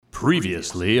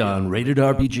Previously on Rated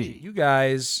RPG. You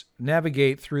guys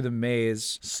navigate through the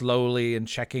maze slowly and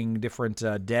checking different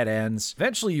dead ends.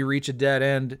 Eventually, you reach a dead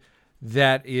end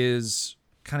that is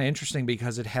kind of interesting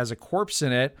because it has a corpse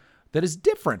in it that is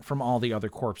different from all the other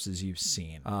corpses you've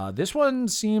seen. This one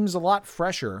seems a lot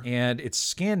fresher, and its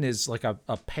skin is like a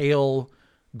pale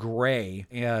gray,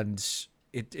 and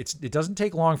it doesn't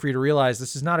take long for you to realize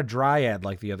this is not a dryad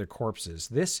like the other corpses.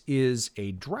 This is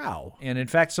a drow, and in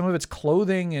fact, some of its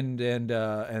clothing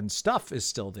and stuff is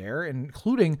still there,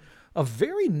 including a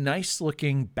very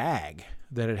nice-looking bag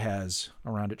that it has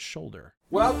around its shoulder.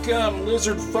 Welcome,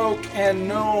 lizard folk and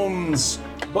gnomes,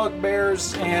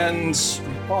 bugbears and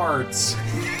bards,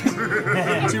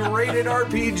 to Rated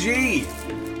RPG,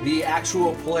 the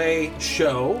actual play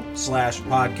show /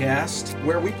 podcast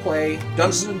where we play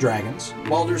Dungeons and Dragons,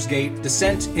 Baldur's Gate,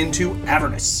 Descent into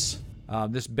Avernus.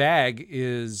 This bag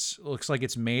looks like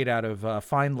it's made out of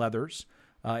fine leathers.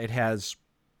 It has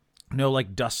no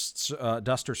dust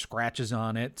or scratches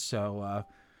on it, so.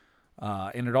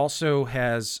 And it also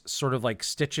has sort of like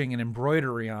stitching and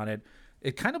embroidery on it.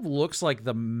 It kind of looks like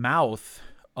the mouth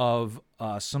of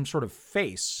some sort of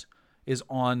face is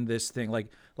on this thing. Like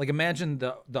imagine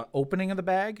the opening of the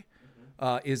bag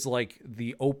is like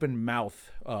the open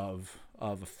mouth of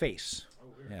a face. Oh,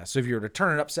 yeah. So if you were to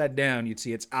turn it upside down, you'd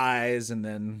see its eyes and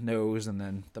then nose and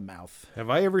then the mouth. Have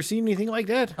I ever seen anything like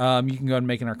that? You can go and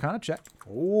make an Arcana check.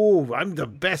 Oh, I'm the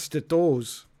best at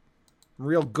those. I'm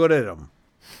real good at them.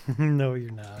 No,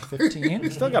 you're not.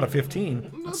 15. Still got a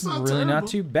 15. That's really not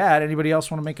too bad. Anybody else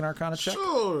want to make an Arcana check?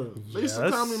 Sure. They used to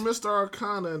call me Mr.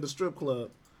 Arcana in the strip club.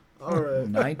 All right.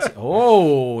 19.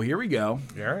 Oh, here we go.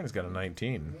 Aaron's got a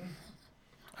 19.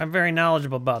 I'm very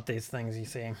knowledgeable about these things, you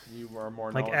see. You are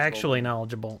more like actually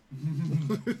knowledgeable.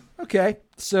 Okay,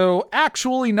 so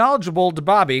actually knowledgeable to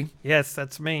Bobby. Yes,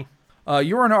 that's me.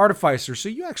 You're an artificer, so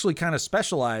you actually kind of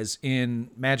specialize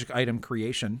in magic item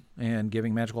creation and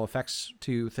giving magical effects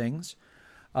to things.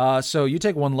 So you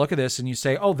take one look at this and you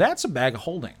say, oh, that's a bag of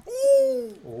holding.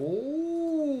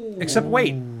 Ooh. Except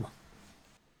wait,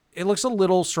 it looks a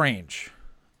little strange.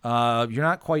 You're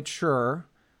not quite sure.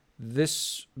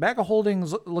 This bag of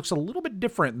holdings looks a little bit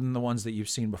different than the ones that you've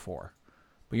seen before,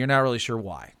 but you're not really sure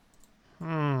why.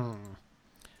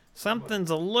 Something's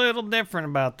a little different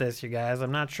about this, you guys.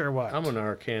 I'm not sure what. I'm gonna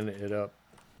Arcana it up.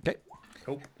 Okay.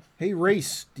 Nope. Hey,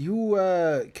 Race, do you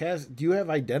have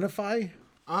Identify?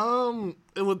 It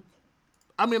would.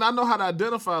 I mean, I know how to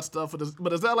identify stuff,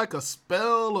 but is that like a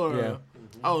spell or? Yeah.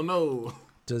 Oh no.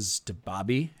 Does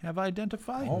Bobby have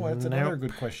Identify? Oh, that's another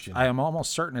good question. I am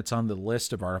almost certain it's on the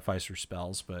list of artificer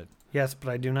spells, but Yes, but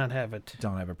I do not have it.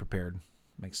 don't have it prepared.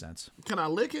 Makes sense. Can I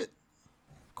lick it?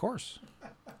 Of course.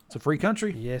 It's a free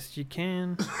country. Yes, you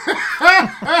can.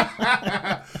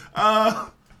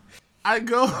 I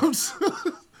go.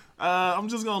 I'm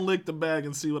just gonna lick the bag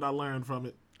and see what I learn from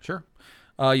it. Sure.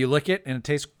 You lick it and it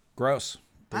tastes gross.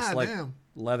 Tastes like damn.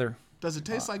 leather. Does it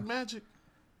taste like magic?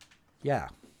 Yeah.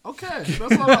 Okay,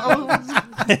 that's all.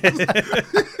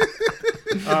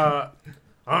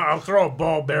 I'll throw a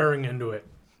ball bearing into it.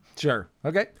 Sure.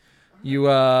 Okay. You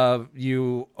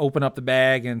open up the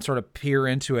bag and sort of peer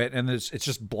into it, and it's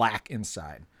just black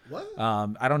inside. What?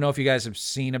 I don't know if you guys have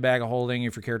seen a bag of holding,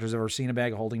 if your characters have ever seen a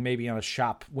bag of holding, maybe on a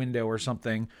shop window or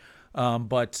something.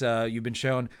 But you've been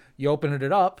shown, you open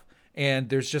it up, and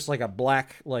there's just like a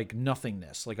black, like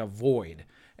nothingness, like a void.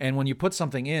 And when you put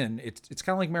something in, it's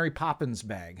kind of like Mary Poppins'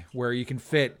 bag, where you can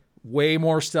fit way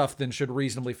more stuff than should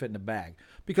reasonably fit in a bag.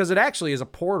 Because it actually is a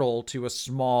portal to a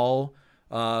small,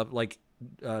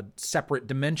 separate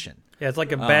dimension. Yeah, it's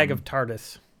like a bag of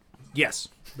TARDIS. Yes.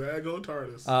 Bag of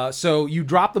TARDIS. So you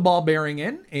drop the ball bearing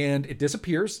in, and it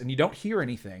disappears, and you don't hear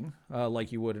anything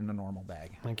like you would in a normal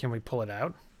bag. And can we pull it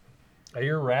out? Are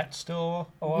your rats still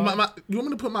alive? You want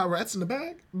me to put my rats in the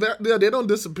bag? They don't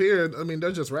disappear. I mean,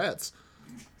 they're just rats.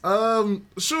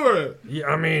 Sure. Yeah,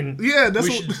 I mean, Yeah, that's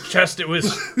we what- should test it with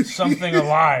something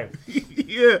alive.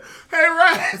 Yeah. Hey,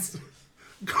 rats,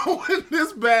 go in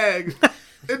this bag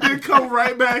and then come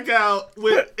right back out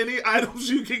with any items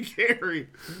you can carry.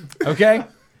 Okay.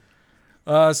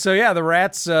 So yeah, the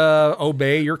rats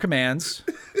obey your commands,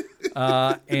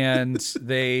 and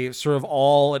they sort of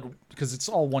all, because it's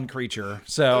all one creature,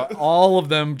 so all of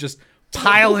them just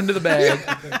pile into the bag.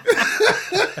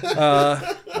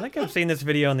 I think I've seen this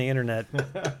video on the internet.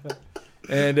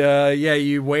 And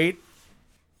you wait,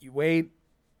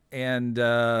 and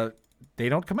they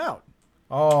don't come out.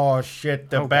 Oh, shit,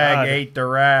 the Oh, bag God. ate the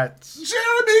rats.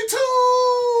 Jeremy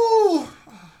too.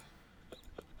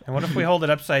 And what if we hold it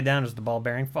upside down? Does the ball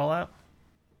bearing fall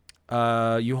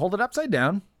out? You hold it upside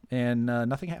down, and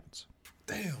nothing happens.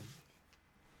 Damn.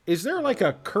 Is there like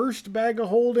a cursed bag of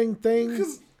holding thing?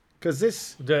 Because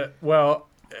this.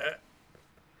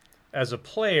 As a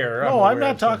player. No, I'm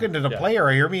not talking to the player.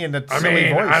 I hear me in the silly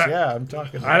voice. Yeah, I'm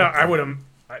talking. I would have.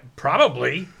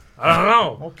 Probably. I don't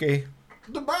know. Okay.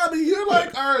 The Bobby, you're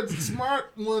like our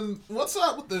smart one. What's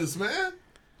up with this, man?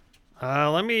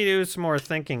 Let me do some more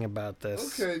thinking about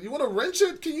this. Okay, you want to wrench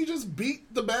it? Can you just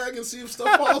beat the bag and see if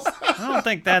stuff falls out? I don't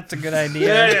think that's a good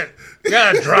idea. Yeah, you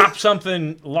gotta drop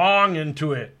something long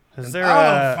into it. Is there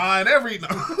Fine,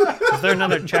 is there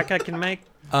another check I can make?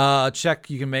 Check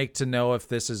you can make to know if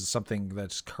this is something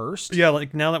that's cursed. Yeah,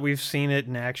 like now that we've seen it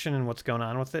in action and what's going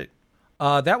on with it.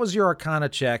 That was your Arcana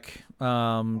check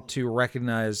to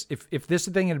recognize if this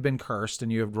thing had been cursed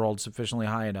and you have rolled sufficiently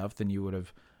high enough, then you would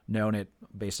have known it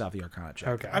based off the Arcana check.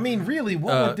 Okay. I mean, really,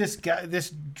 what would this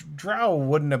drow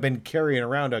wouldn't have been carrying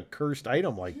around a cursed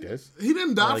item like this? He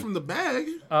didn't die from the bag.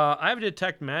 I have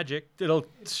detect magic. It'll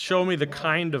show me the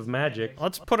kind of magic.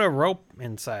 Let's put a rope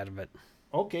inside of it.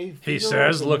 Okay. He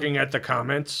says, looking at the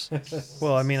comments.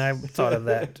 Well, I mean, I thought of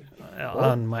that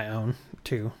on my own,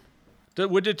 too.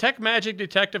 Would detect magic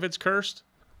detect if it's cursed?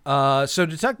 So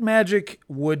detect magic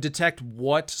would detect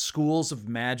what schools of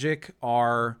magic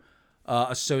are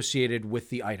associated with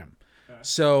the item.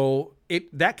 So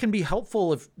that can be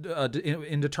helpful if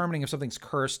in determining if something's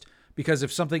cursed, because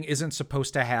if something isn't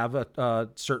supposed to have a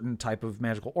certain type of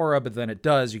magical aura, but then it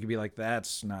does, you could be like,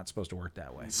 that's not supposed to work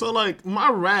that way. So, like, my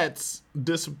rats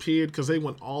disappeared because they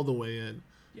went all the way in.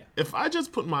 Yeah. If I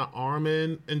just put my arm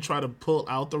in and try to pull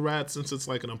out the rat, since it's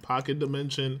like in a pocket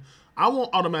dimension, I won't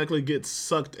automatically get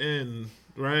sucked in,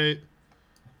 right?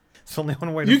 It's only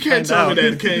one way to You can't find tell out. me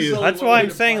that, can you? That's why I'm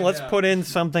saying let's put in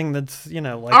something that's, like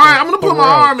All right, I'm going to put my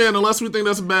rope. arm in unless we think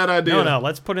that's a bad idea. No,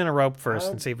 let's put in a rope first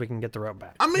and see if we can get the rope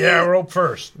back. I mean, Yeah, rope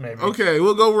first, maybe. okay,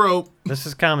 we'll go rope. This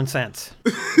is common sense.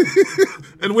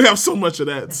 And we have so much of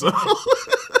that, so.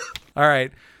 All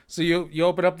right. So you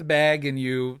open up the bag and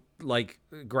you like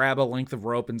grab a length of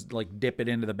rope and like dip it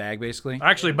into the bag, basically.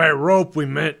 Actually, by rope, we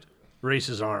meant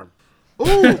Reese's arm.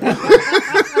 Ooh.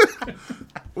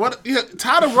 What? Yeah,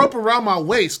 tie the rope around my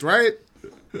waist, right?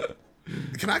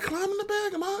 Can I climb in the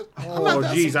bag? I'm not Oh,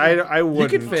 that jeez, smart. I You wouldn't.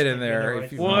 could fit in there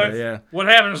if you want. What? Yeah. What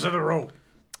happens to the rope?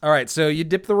 All right. So you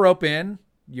dip the rope in,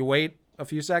 you wait a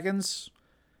few seconds,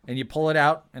 and you pull it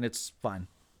out, and it's fine.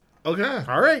 Okay.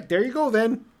 All right, there you go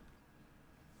then.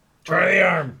 Try the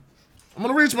arm. I'm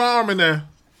going to reach my arm in there.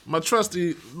 My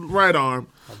trusty right arm.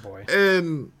 Oh, boy.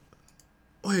 And,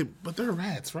 wait, but they're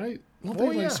rats, right? Won't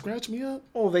they, yeah. scratch me up?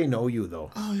 Oh, they know you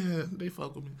though. Oh, yeah, they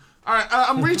fuck with me. All right,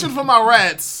 I'm reaching for my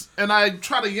rats, and I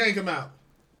try to yank them out.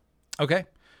 Okay.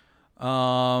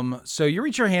 So you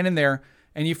reach your hand in there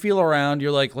and you feel around.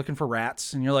 You're like looking for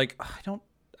rats, and you're like, I don't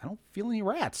feel any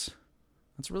rats.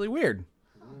 That's really weird.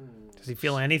 Does he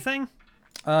feel anything?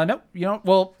 Nope. You don't.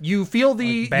 Well, you feel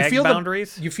the bag you feel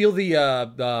boundaries? You feel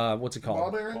the what's it called?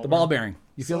 Ball bearing? The ball bearing.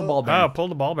 You feel the ball Oh, bearing. pull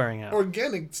the ball bearing out.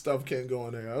 Organic stuff can't go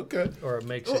in there. Okay. Or it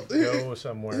makes Oh, it go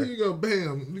somewhere. Here you go.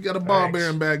 Bam. You got a ball Thanks.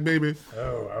 bearing bag, baby.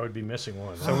 Oh, I would be missing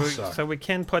one. So we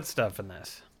can put stuff in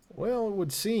this. Well, it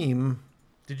would seem.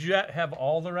 Did you have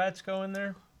all the rats go in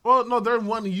there? Well, no, they're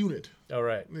one unit. All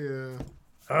right. Yeah.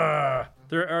 Are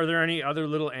there any other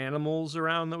little animals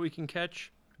around that we can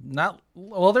catch? Not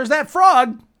well. There's that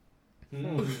frog.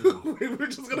 We're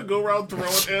just going to go around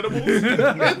throwing animals in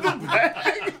the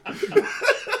bag.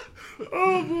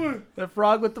 Oh, boy. That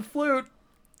frog with the flute.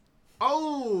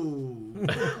 Oh.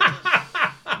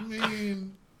 I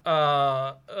mean,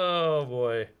 Oh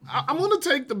boy. I'm going to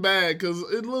take the bag because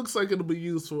it looks like it'll be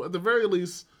useful. At the very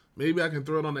least, maybe I can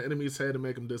throw it on the enemy's head and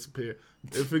make him disappear.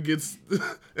 If it gets,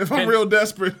 if I'm real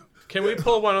desperate. Can we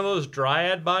pull one of those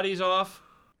dryad bodies off?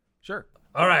 Sure.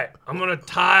 All right, I'm gonna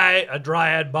tie a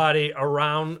dryad body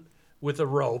around with a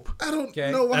rope, I don't Okay.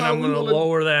 know and how I'm we gonna want to.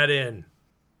 lower that in,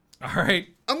 All right.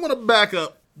 I'm going to back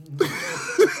up.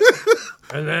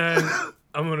 and then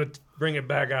I'm gonna bring it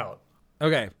back out.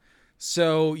 Okay.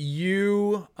 So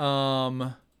you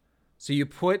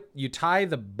you tie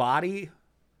the body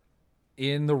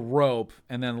in the rope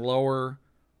and then lower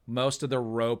most of the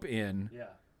rope in. Yeah.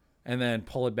 And then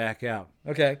pull it back out.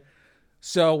 Okay.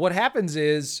 So what happens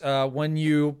is when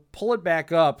you pull it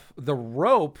back up, the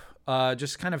rope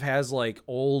just kind of has like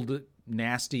old,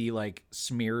 nasty like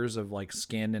smears of like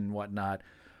skin and whatnot.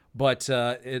 But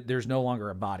there's no longer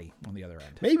a body on the other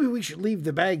end. Maybe we should leave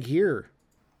the bag here.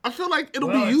 I feel like it'll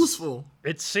Well, be useful.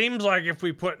 It seems like if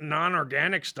we put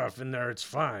non-organic stuff in there, it's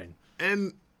fine.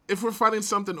 And if we're fighting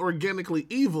something organically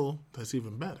evil, that's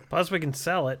even better. Plus, we can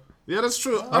sell it. Yeah, that's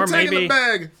true. I'm Or taking maybe- the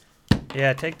bag.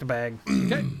 Yeah, take the bag.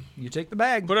 Okay. You take the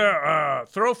bag.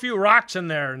 Throw a few rocks in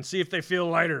there and see if they feel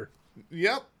lighter.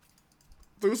 Yep.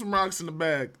 threw some rocks in the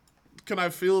bag. Can I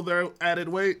feel their added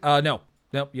weight?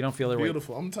 Nope, you don't feel their weight.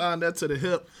 Beautiful. I'm tying that to the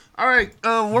hip. All right,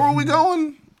 where are we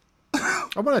going?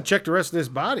 I'm gonna check the rest of this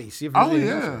body. See if there's Oh anything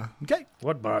else. yeah, Okay.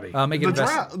 What body? Make the an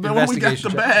drow. Then when we got the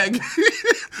investigation check. bag,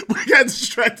 we got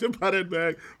distracted by that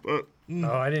bag. But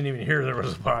Oh, I didn't even hear there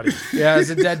was a body. Yeah, it's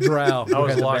a dead drow. I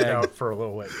was locked out for a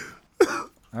little bit.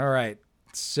 All right.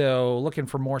 So looking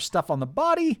for more stuff on the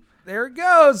body. There it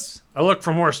goes. I looked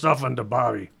for more stuff on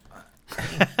Bobby.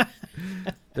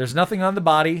 There's nothing on the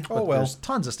body, but well. there's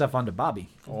tons of stuff onto Bobby.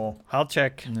 I'll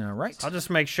check. All right. I'll just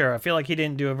make sure. I feel like he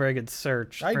didn't do a very good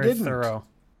search. I Very didn't. thorough.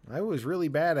 I was really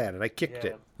bad at it. I kicked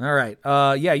it. All right.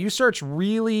 Yeah, you search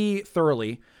really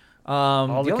thoroughly. All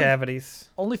the only, cavities.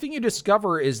 only thing you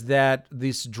discover is that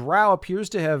this drow appears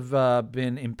to have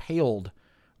been impaled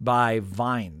by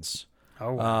vines.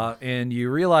 Oh. And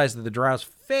you realize that the drow's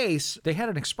face, they had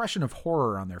an expression of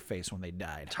horror on their face when they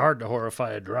died. It's hard to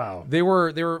horrify a drow. They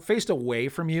were faced away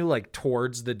from you, like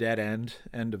towards the dead end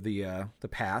of the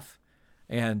path,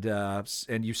 and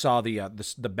you saw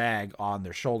the bag on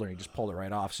their shoulder. And he just pulled it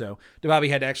right off. So Bobby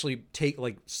had to actually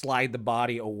slide the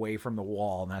body away from the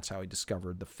wall, and that's how he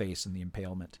discovered the face and the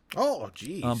impalement. Oh,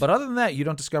 jeez. But other than that, you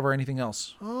don't discover anything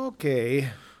else. Okay.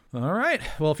 All right.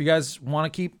 Well, if you guys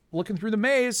want to keep looking through the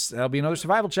maze, that'll be another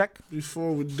survival check.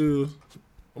 before we do,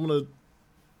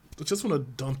 I just want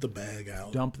to dump the bag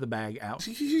out. Dump the bag out.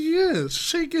 Yeah,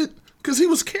 shake it, because he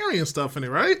was carrying stuff in it,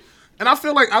 right? And I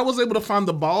feel like I was able to find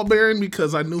the ball bearing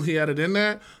because I knew he had it in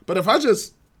there. But if I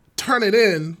just turn it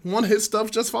in, won't his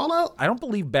stuff just fall out? I don't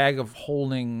believe bag of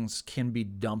holdings can be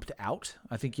dumped out.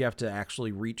 I think you have to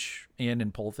actually reach in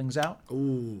and pull things out.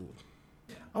 Ooh.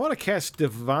 I want to cast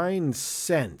Divine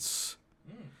Sense.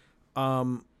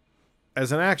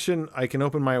 As an action, I can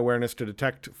open my awareness to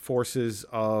detect forces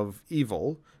of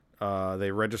evil.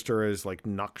 They register as like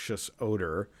noxious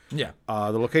odor. Yeah.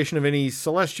 The location of any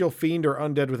celestial fiend or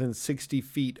undead within 60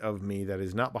 feet of me that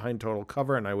is not behind total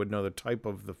cover, and I would know the type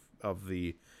of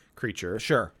the creature.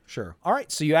 Sure. All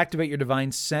right, so you activate your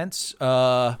divine sense.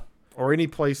 Or any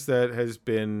place that has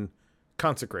been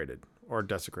consecrated or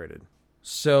desecrated.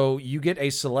 So you get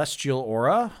a celestial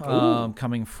aura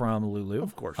coming from Lulu.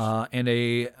 Of course. And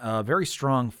a very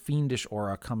strong fiendish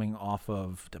aura coming off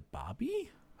of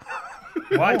Bobby.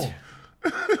 What?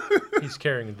 He's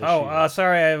carrying the Oh, shield.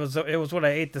 sorry. It was what I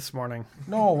ate this morning.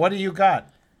 No, what do you got?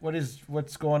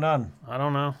 What's going on? I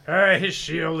don't know. His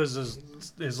shield is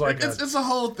like It's a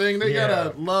whole thing. They Yeah.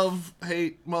 got a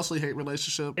love-hate, mostly hate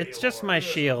relationship. It's just my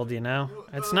shield, you know?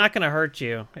 It's not going to hurt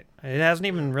you. It hasn't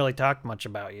even really talked much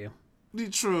about you.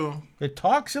 True. It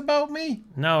talks about me?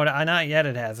 No, not yet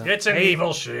it hasn't. It's an Hey,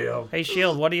 evil shield. Hey,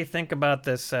 Shield, what do you think about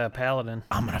this paladin?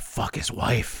 I'm going to fuck his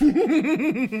wife.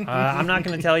 I'm not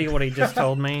going to tell you what he just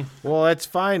told me. Well, that's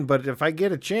fine, but if I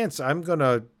get a chance, I'm going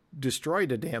to destroy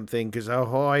the damn thing because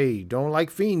I don't like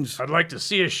fiends. I'd like to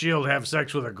see a shield have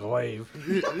sex with a glaive.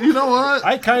 You know what?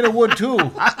 I kind of would too,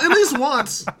 At least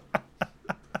once.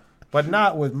 but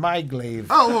not with my glaive.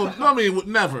 Oh, well, I mean,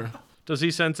 never. Does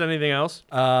he sense anything else?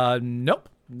 Nope.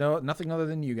 No, nothing other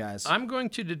than you guys. I'm going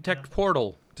to detect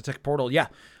portal. Detect portal, yeah.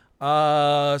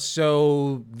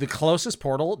 So the closest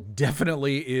portal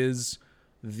definitely is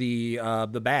the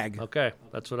bag. Okay,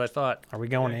 that's what I thought. Are we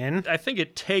going in? I think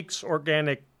it takes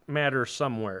organic matter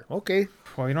somewhere. Okay.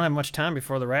 Well, we don't have much time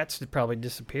before the rats probably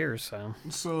disappear, so.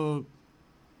 So,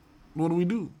 what do we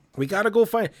do? We got to go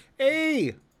find...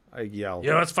 Hey! I yell.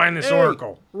 Yeah, let's find this Hey,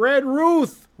 oracle. Red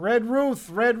Ruth! Red Ruth!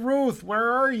 Red Ruth!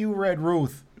 Where are you, Red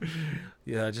Ruth?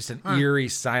 Yeah, just an eerie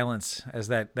silence as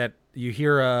that you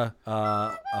hear a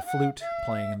flute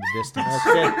playing in the distance.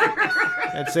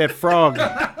 That's that frog.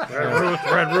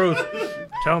 Red Ruth,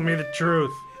 tell me the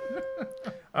truth.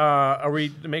 Are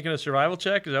we making a survival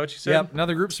check? Is that what you said? Yep,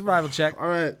 another group survival check. All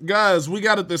right, guys, we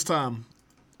got it this time.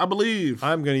 I believe.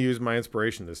 I'm going to use my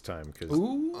inspiration this time because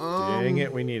dang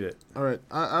it, we need it. All right,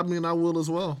 I mean, I will as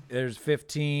well. There's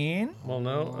 15. Well,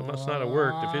 no, it must not have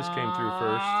worked if his came through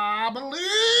first. I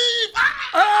believe.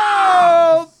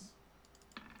 Oh!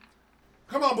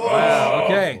 Come on, boys.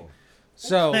 Okay.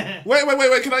 So,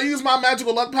 Wait. Can I use my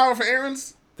magical luck power for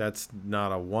errands? That's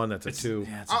not a 1, that's a 2.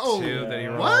 yeah, it's a Uh-oh. 2 that he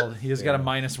rolled. What? He has got a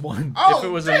 -1. Oh,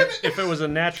 If it was a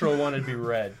natural one, it'd be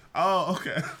red. Oh,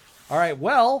 okay. All right,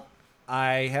 well,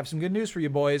 I have some good news for you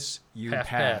boys. You Half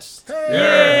passed. passed.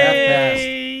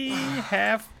 Yay!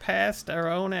 Half past our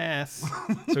own ass.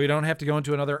 So we don't have to go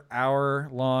into another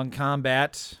hour-long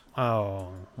combat. Oh.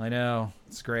 I know.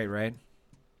 It's great, right?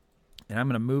 And I'm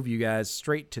going to move you guys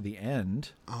straight to the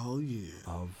end Oh, yeah.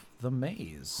 of the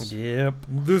maze. Yep.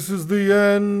 This is the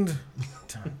end.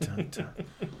 Dun, dun, dun.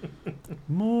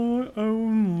 My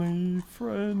only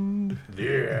friend.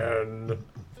 The end.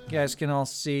 You guys can all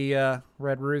see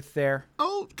Red Ruth there.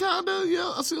 Oh, kinda.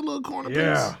 Yeah, I see a little corner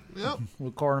Yeah. piece. Yep.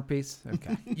 Little corner piece.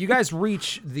 Okay. You guys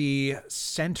reach the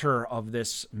center of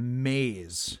this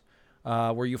maze,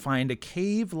 where you find a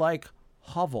cave-like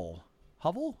hovel,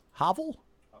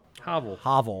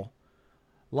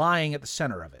 lying at the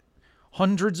center of it.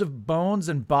 Hundreds of bones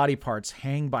and body parts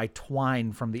hang by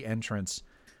twine from the entrance,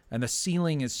 and the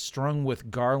ceiling is strung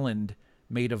with garland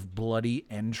made of bloody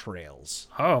entrails.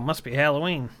 Oh, must be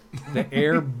Halloween. The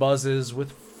air buzzes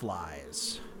with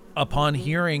flies. Upon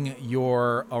hearing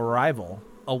your arrival,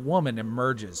 a woman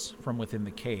emerges from within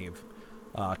the cave.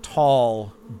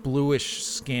 Tall, bluish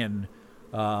skin.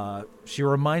 She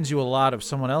reminds you a lot of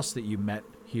someone else that you met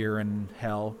here in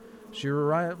Hell. She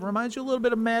reminds you a little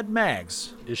bit of Mad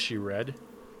Mags. Is she red?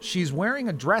 She's wearing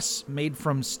a dress made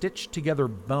from stitched together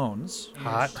bones.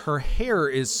 Hot. Her hair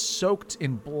is soaked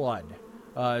in blood,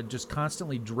 just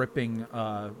constantly dripping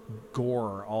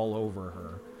gore all over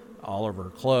her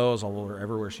clothes, all over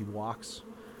everywhere she walks.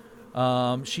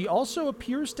 She also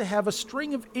appears to have a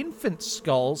string of infant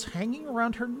skulls hanging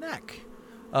around her neck.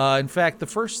 In fact, the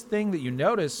first thing that you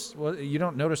notice, well, you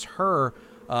don't notice her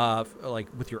like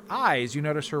with your eyes, you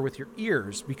notice her with your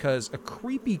ears, because a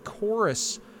creepy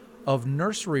chorus of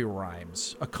nursery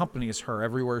rhymes accompanies her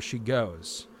everywhere she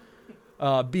goes,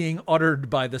 being uttered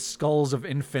by the skulls of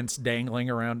infants dangling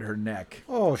around her neck.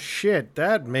 Oh, shit.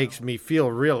 That makes me feel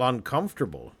real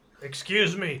uncomfortable.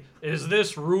 Excuse me, is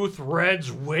this Ruth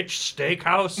Red's Witch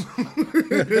Steakhouse?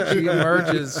 She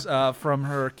emerges from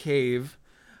her cave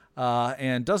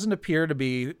and doesn't appear to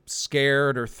be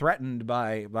scared or threatened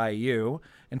by you.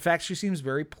 In fact, she seems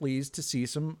very pleased to see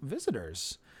some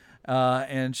visitors.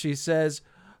 And she says,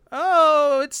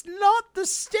 "Oh, it's not the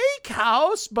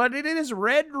steakhouse, but it is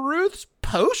Red Ruth's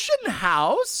potion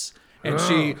house." And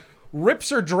she rips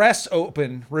her dress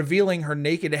open, revealing her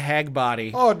naked hag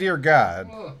body. Oh, dear God.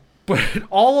 But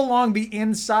all along the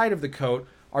inside of the coat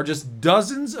are just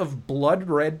dozens of blood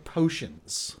red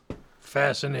potions.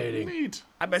 Fascinating. Neat.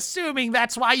 I'm assuming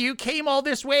that's why you came all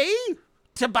this way?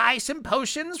 To buy some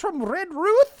potions from Red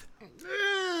Ruth?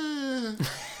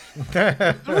 We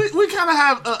kind of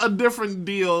have a different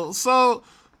deal. So,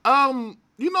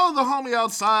 you know the homie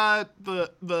outside,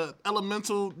 the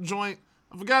elemental joint?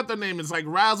 I forgot their name. It's like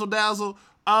Razzle Dazzle.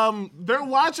 They're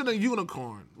watching a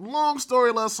unicorn. Long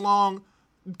story less long.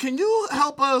 Can you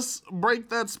help us break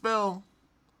that spell?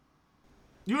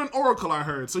 You're an oracle, I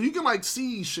heard, so you can like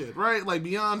see shit, right? Like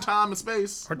beyond time and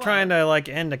space. We're trying to like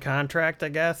end a contract, I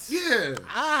guess. Yeah.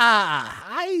 Ah,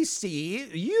 I see.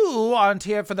 You aren't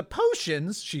here for the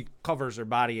potions. She covers her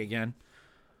body again.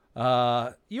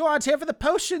 You aren't here for the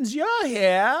potions. You're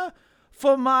here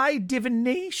for my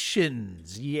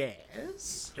divinations.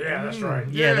 Yes. Yeah, that's right.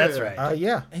 Yeah, that's right.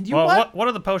 Yeah. And you Well, what? what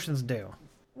do the potions do?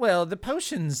 Well, the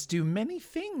potions do many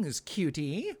things,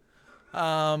 cutie.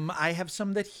 I have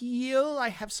some that heal. I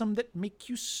have some that make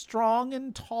you strong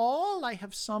and tall. I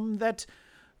have some that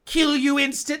kill you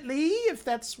instantly, if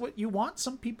that's what you want.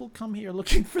 Some people come here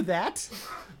looking for that.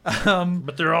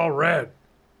 But they're all red.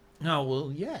 Oh,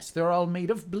 well, yes. They're all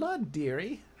made of blood,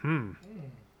 dearie.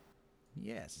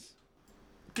 Yes.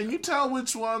 Can you tell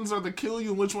which ones are to kill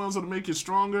you and which ones are to make you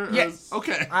stronger? Yes.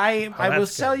 Okay. I will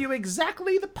that's sell good. you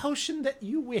exactly the potion that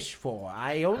you wish for.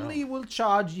 I only will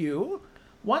charge you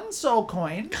 1 soul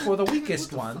coin for the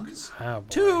weakest ones, Oh, boy.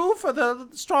 2 for the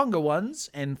stronger ones,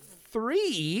 and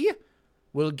 3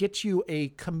 will get you a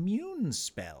commune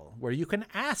spell where you can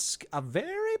ask a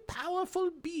very powerful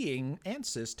being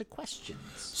answers to questions.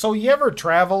 So you ever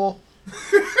travel?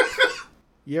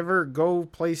 You ever go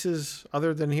places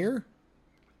other than here?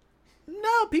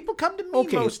 No, people come to me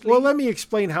Okay, mostly. well, let me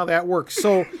explain how that works.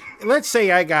 So, let's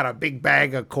say I got a big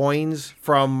bag of coins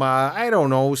from, I don't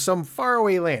know, some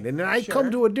faraway land, and then I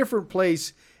come to a different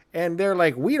place, and they're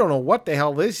like, we don't know what the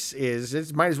hell this is.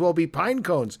 It might as well be pine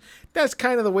cones. That's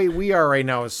kind of the way we are right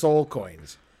now as soul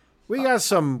coins. We got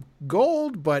some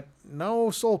gold, but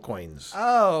no soul coins.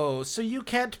 Oh, so you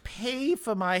can't pay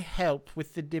for my help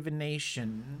with the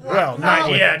divination. Well,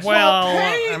 not yet. Well,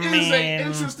 pay I is mean, an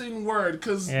interesting word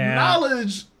because Yeah.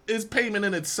 knowledge is payment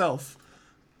in itself.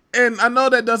 And I know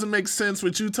that doesn't make sense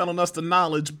with you telling us the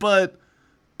knowledge, but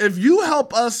if you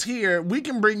help us here, we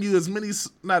can bring you as many,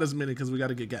 not as many because we got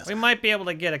to get gas. we might be able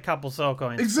to get a couple soul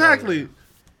coins. for Exactly. you.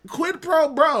 Quid pro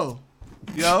bro.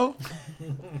 Yo.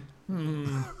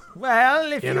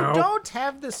 Well, if you know? don't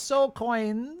have the soul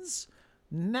coins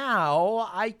now,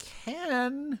 I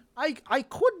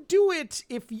could do it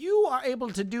if you are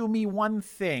able to do me one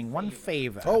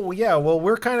favor. Oh, yeah, well,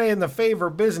 we're kind of in the favor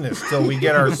business till we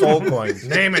get our soul coins.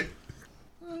 Name it.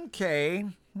 Okay.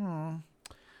 Well,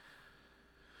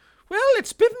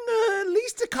 it's been at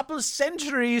least a couple of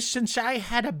centuries since I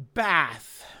had a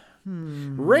bath.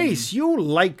 Race, you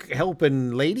like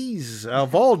helping ladies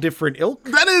of all different ilk?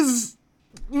 That is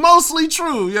mostly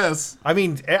true, yes. I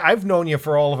mean, I've known you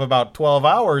for all of about 12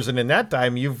 hours, and in that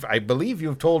time, I believe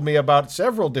you've told me about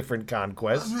several different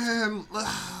conquests. Man,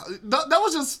 that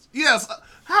was just, yes.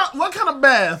 What kind of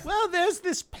bath? Well, there's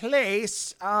this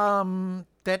place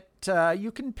that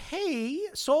you can pay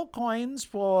soul coins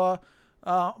for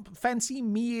fancy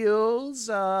meals,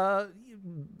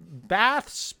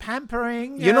 baths,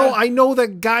 pampering. You know, I know the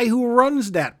guy who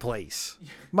runs that place.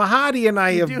 Mahadi and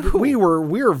I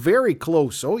we're very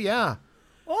close. Oh yeah.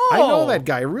 I know that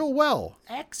guy real well.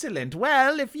 Excellent.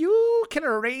 Well, if you can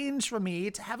arrange for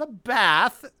me to have a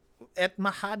bath at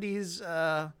Mahadi's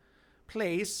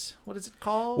place, what is it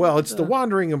called? Well, it's the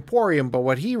Wandering Emporium, but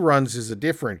what he runs is a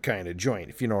different kind of joint,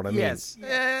 if you know what I mean. Yes.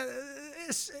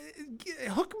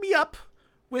 Hook me up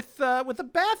with a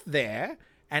bath there,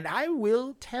 and I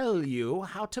will tell you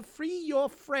how to free your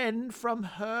friend from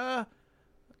her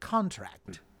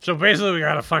contract. So basically, we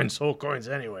gotta find soul coins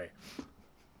anyway.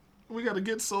 We gotta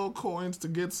get soul coins to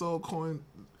get soul coin.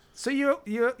 So you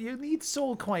need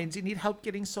soul coins. You need help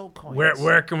getting soul coins.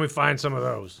 Where can we find some of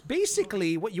those?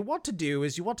 Basically, what you want to do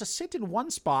is you want to sit in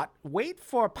one spot, wait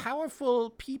for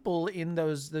powerful people in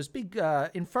those big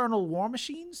infernal war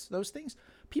machines, those things.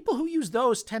 People who use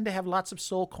those tend to have lots of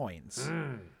soul coins.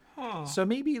 So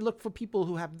maybe look for people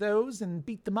who have those and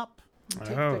beat them up. And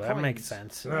take their that coins. makes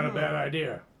sense. Not a bad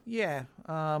idea. Yeah.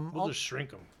 We'll just shrink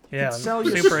them. Yeah, sell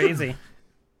your- super easy.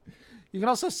 You can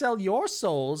also sell your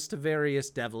souls to various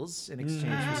devils in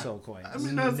exchange for soul coins. I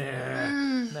mean, that's,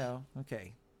 No.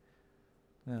 Okay.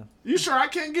 You sure I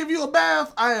can't give you a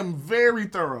bath? I am very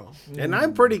thorough. And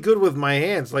I'm pretty good with my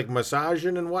hands, like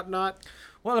massaging and whatnot.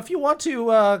 Well, if you want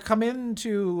to come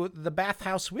into the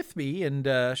bathhouse with me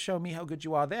and show me how good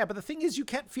you are there, but the thing is, you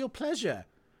can't feel pleasure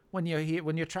when you're here,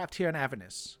 when you're trapped here in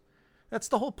Avernus. That's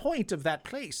the whole point of that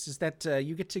place, is that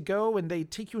you get to go and they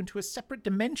take you into a separate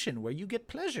dimension where you get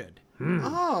pleasured.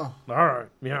 Oh, All right,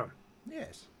 yeah.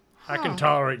 Yes. I can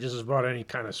tolerate just about any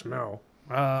kind of smell.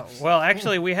 Well,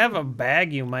 actually, we have a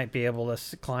bag you might be able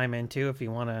to climb into if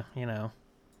you want to,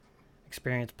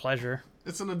 experience pleasure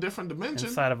it's in a different dimension.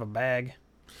 inside of a bag.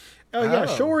 Oh, yeah,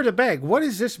 show her the bag. What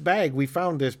is this bag? We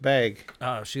found this bag.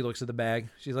 Oh, she looks at the bag.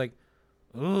 She's like,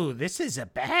 ooh, this is a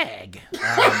bag.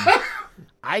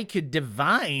 I could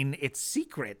divine its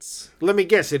secrets. Let me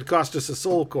guess, it cost us a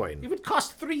soul coin. It would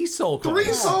cost 3 soul coins.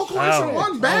 3 soul coins for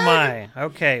one bag? Oh my.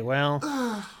 Okay, well,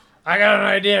 I got an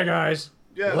idea, guys.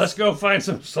 Yes. Let's go find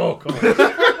some soul coins.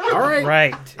 All right.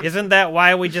 right. Isn't that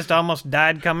why we just almost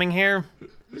died coming here?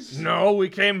 No, we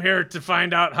came here to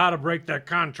find out how to break that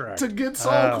contract. To get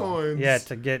soul coins. Yeah,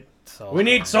 to get soul. We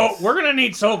need soul. We're gonna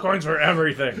need soul coins for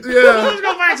everything. Yeah. Let's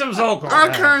go find some soul coins. Our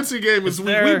currency game is we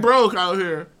there- broke out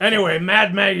here. Anyway,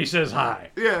 Mad Maggie says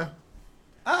hi. Yeah.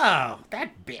 Oh,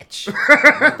 that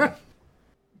bitch.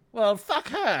 Well, fuck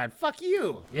her. Fuck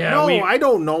you. Yeah, No, we, I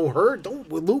don't know her. Don't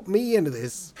loop me into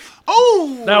this.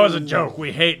 Oh! that was a joke.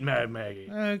 We hate Mad Maggie.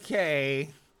 Okay.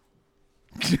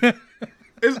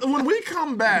 When we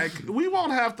come back, we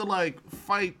won't have to,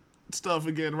 fight stuff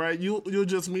again, right? You'll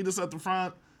just meet us at the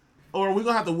front? Or are we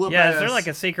going to have to whoop Yeah, ass? is there like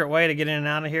a secret way to get in and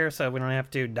out of here so we don't have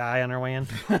to die on our way in?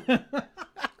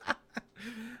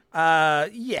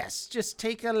 Yes. Just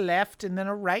take a left and then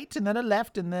a right and then a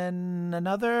left and then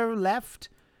another left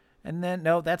and then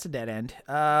no, that's a dead end.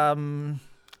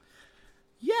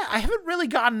 Yeah, I haven't really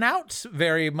gotten out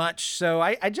very much, so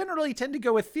I generally tend to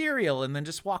go ethereal and then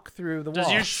just walk through the Does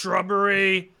wall. your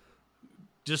shrubbery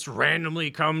just randomly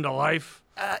come to life?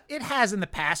 It has in the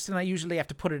past, and I usually have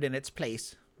to put it in its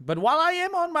place. But while I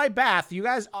am on my bath, you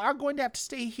guys are going to have to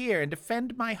stay here and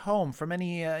defend my home from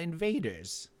any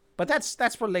invaders. But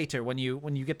that's for later when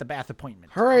you get the bath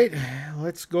appointment. All right,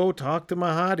 let's go talk to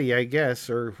Mahadi, I guess,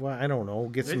 or well, I don't know,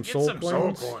 get some Get soul some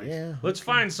coins. soul coins. Yeah. Let's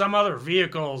find some other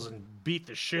vehicles and beat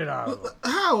the shit out of them.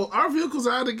 How? Our vehicles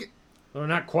are out of... They're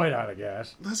not quite out of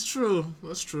gas. That's true.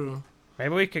 That's true.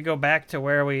 Maybe we could go back to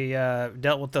where we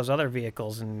dealt with those other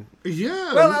vehicles and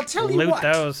Yeah. Well, I'll tell you loot what.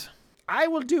 those. I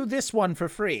will do this one for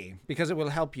free because it will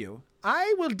help you.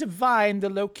 I will divine the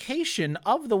location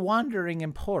of the Wandering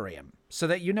Emporium so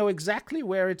that you know exactly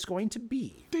where it's going to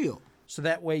be. Deal. So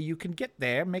that way you can get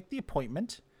there, make the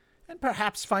appointment, and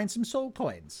perhaps find some soul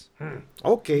coins.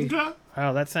 Okay. Okay.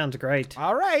 Oh, that sounds great.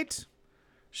 All right.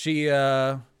 She,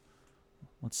 let's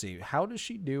see. How does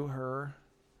she do her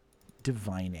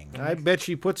divining? I bet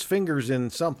she puts fingers in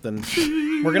something.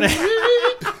 We're gonna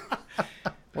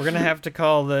We're gonna have to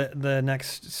call the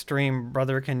next stream,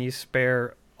 brother. Can you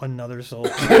spare another soul?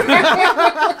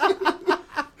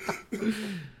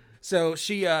 So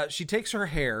she takes her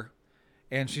hair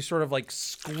and she sort of like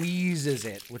squeezes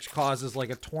it, which causes like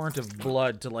a torrent of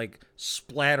blood to like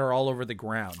splatter all over the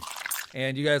ground.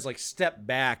 And you guys like step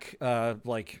back,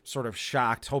 like sort of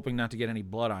shocked, hoping not to get any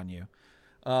blood on you.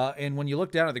 And when you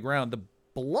look down at the ground, the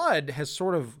blood has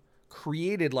sort of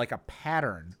created like a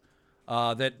pattern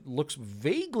that looks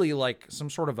vaguely like some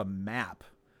sort of a map.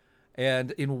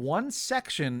 And in one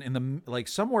section, in the like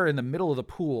somewhere in the middle of the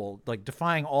pool, like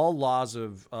defying all laws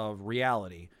of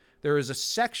reality, there is a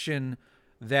section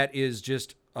that is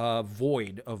just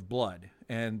void of blood,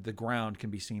 and the ground can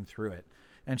be seen through it.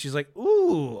 And she's like,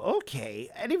 "Ooh, okay.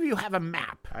 Any of you have a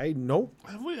map?" Nope.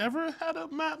 Have we ever had a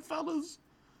map, fellas?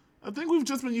 I think we've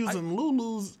just been using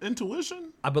Lulu's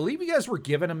intuition. I believe you guys were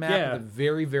given a map Yeah. at the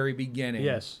very, very beginning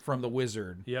Yes. from the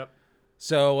wizard. Yep.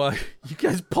 So you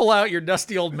guys pull out your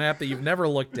dusty old map that you've never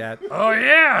looked at. Oh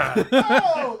yeah.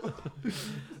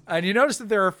 And you notice that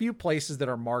there are a few places that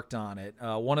are marked on it.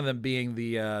 One of them being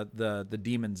the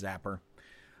demon zapper.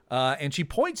 And she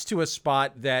points to a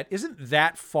spot that isn't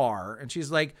that far. And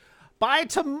she's like, "By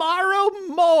tomorrow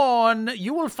morn,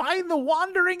 you will find the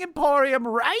Wandering Emporium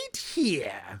right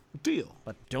here. Deal.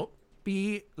 But don't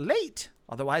be late,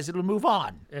 otherwise it'll move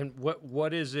on." And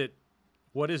what is it?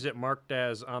 What is it marked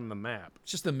as on the map?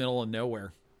 It's just the middle of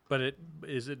nowhere. But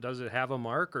does it have a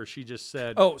mark, or she just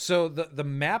said? Oh, so the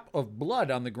map of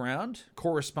blood on the ground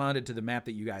corresponded to the map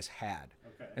that you guys had.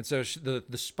 Okay. And so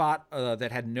the spot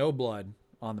that had no blood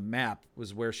on the map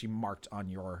was where she marked on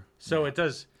your. So it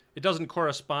doesn't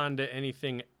correspond to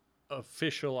anything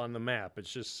official on the map. It's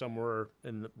just somewhere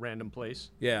in the random place.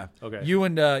 Yeah. Okay. You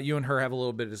and her have a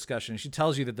little bit of discussion. She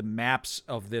tells you that the maps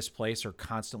of this place are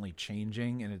constantly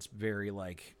changing, and it's very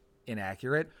like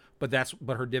inaccurate. But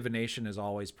her divination is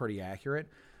always pretty accurate.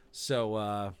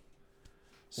 So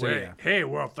yeah. Hey,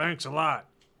 well, thanks a lot.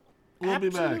 We'll be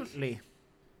back. Absolutely.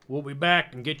 We'll be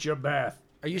back and get you a bath.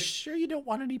 Are you sure you don't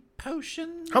want any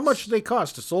potions? How much do they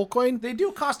cost? A soul coin? They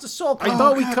do cost a soul coin. I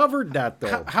thought we covered that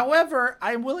though. However,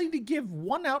 I'm willing to give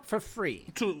one out for free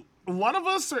To one of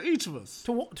us or each of us?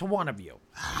 to one of you,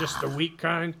 Just the weak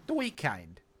kind. the weak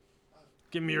kind.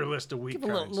 Give me your list of weak Give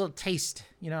a kinds. little taste.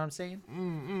 You know what I'm saying?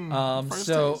 First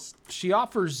So taste. she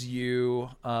offers you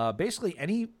basically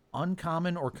any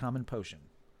uncommon or common potion.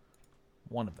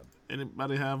 One of them.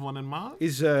 Anybody have one in mind?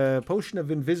 Is a potion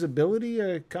of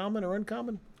invisibility common or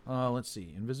uncommon? Let's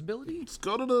see. Invisibility Let's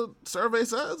go to the survey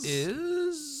says.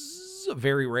 is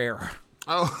very rare.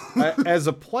 Oh, As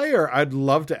a player, I'd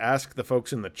love to ask the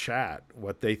folks in the chat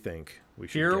what they think we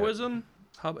should get. Heroism?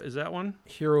 How is that one?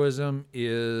 Heroism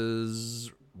is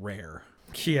rare.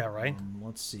 Yeah, right.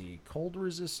 Let's see. Cold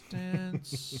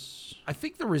resistance. I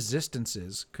think the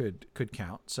resistances could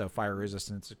count. So fire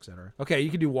resistance, etc. Okay, you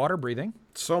can do water breathing.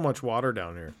 So much water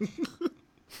down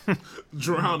here.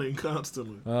 drowning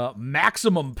constantly.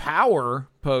 Maximum power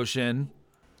potion.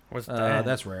 What's that?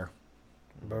 That's rare.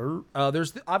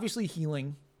 There's obviously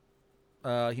healing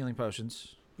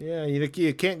potions. Yeah,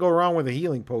 you can't go wrong with a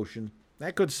healing potion.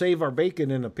 That could save our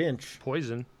bacon in a pinch.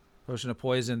 Poison. Potion of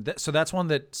poison. So that's one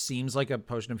that seems like a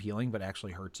potion of healing, but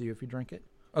actually hurts you if you drink it.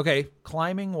 Okay,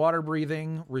 climbing, water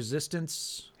breathing,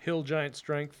 resistance. Hill giant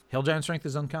strength. Hill giant strength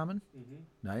is uncommon.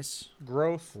 Nice.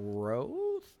 Growth.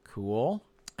 Growth. Cool.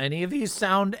 Any of these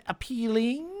sound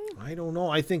appealing? I don't know.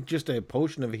 I think just a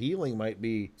potion of healing might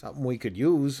be something we could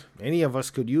use. Any of us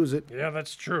could use it. Yeah,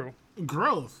 that's true.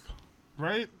 Growth,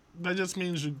 right? That just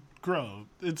means you grow.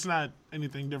 It's not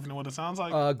anything different than what it sounds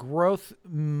like. Growth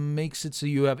makes it so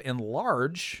you have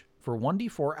enlarge for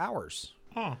 1d4 hours.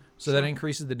 Oh, So that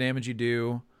increases the damage you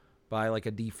do by like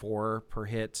a d4 per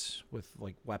hit with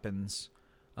like weapons.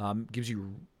 Gives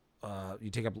you you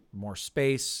take up more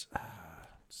space.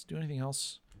 Does it do anything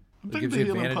else? I It think gives the you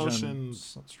healing advantage potion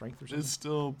on strength or something. is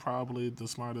still probably the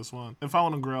smartest one. If I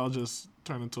want to grow, I'll just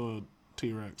turn into a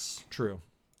T-Rex. True.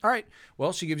 All right.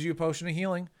 Well, she gives you a potion of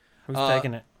healing. Who's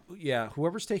taking it? Yeah,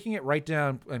 whoever's taking it, write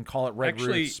down and call it Red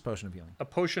Actually- Root's potion of healing. A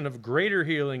potion of greater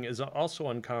healing is also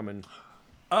uncommon.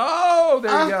 Oh,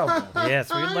 there you go.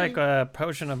 Yes, we'd like a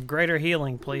potion of greater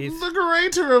healing, please. The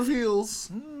greater of heals.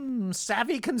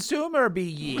 Savvy consumer be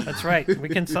ye. That's right. We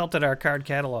consulted our card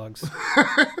catalogs.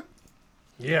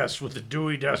 Yes, with the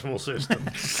Dewey Decimal System.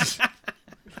 Did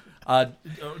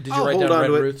you I'll write hold down on Red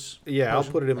to it. Root's? Yeah, I'll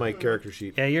put it in my character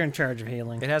sheet. Yeah, you're in charge of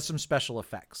healing. It has some special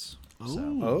effects.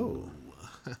 Oh.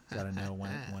 Gotta know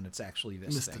when it's actually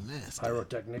this thing.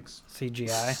 Pyrotechnics.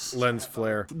 CGI. Lens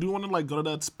flare. Do you want to like go to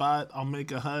that spot? I'll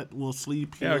make a hut. We'll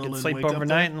sleep here Yeah, we can and sleep wake up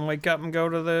overnight there. and wake up and go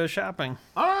to the shopping.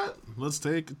 All right, Let's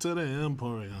take it to the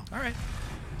Emporium. All right.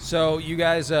 So you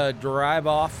guys drive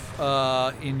off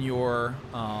in your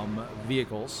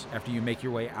vehicles after you make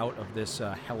your way out of this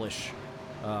hellish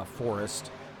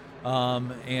forest.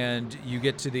 And you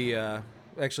get to the...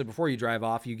 actually, before you drive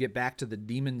off, you get back to the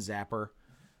demon zapper.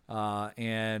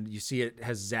 And you see it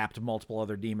has zapped multiple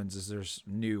other demons as there's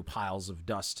new piles of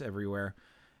dust everywhere.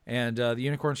 And the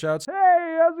unicorn shouts,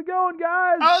 "Hey, how's it going,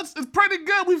 guys?" It's pretty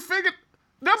good. We figured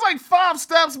there's like 5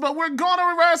 steps, but we're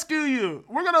gonna rescue you.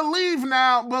 We're gonna leave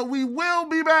now, but we will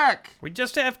be back. We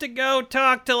just have to go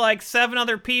talk to like 7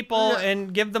 other people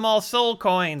and give them all soul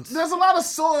coins. There's a lot of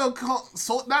soiled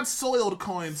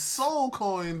coins. Soul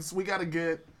coins we gotta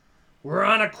get. We're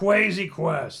on a quasi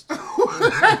quest.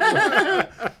 I'm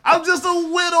just a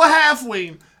little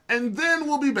halfway, and then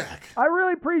we'll be back. I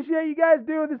really appreciate you guys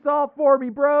doing this all for me,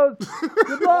 bros.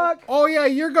 Good luck. Oh, yeah,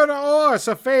 you're going to owe us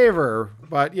a favor.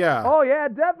 But, yeah, Oh, yeah,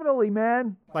 definitely,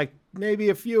 man. like maybe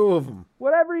a few of them.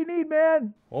 Whatever you need,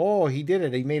 man. Oh, he did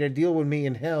it. He made a deal with me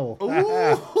in hell.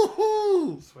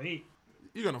 Ooh. Sweet.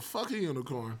 You're gonna fuck a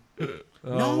unicorn.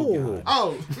 No.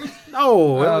 Oh.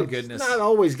 No. Oh, it's goodness. not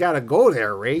always got to go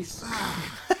there, Race.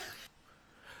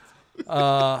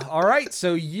 All right,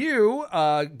 so you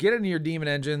get into your demon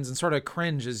engines and sort of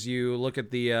cringe as you look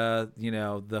at the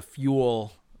the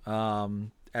fuel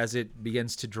as it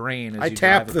begins to drain. As I you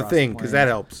tap drive the across thing because that plain.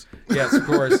 helps. Yes, of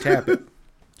course. Tap it.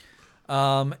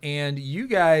 And you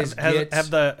guys Have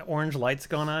the orange lights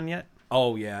gone on yet?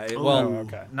 Oh yeah.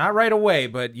 okay. Not right away,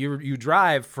 but you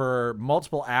drive for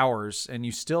multiple hours and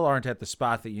you still aren't at the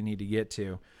spot that you need to get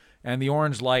to, and the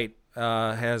orange light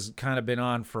has kind of been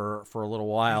on for a little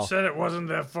while. You said it wasn't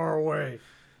that far away.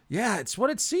 Yeah, it's what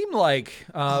it seemed like.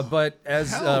 But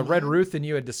as Red Ruth and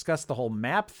you had discussed the whole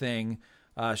map thing,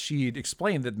 she'd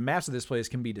explained that maps of this place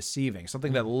can be deceiving.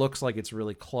 Something that looks like it's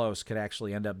really close could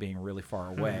actually end up being really far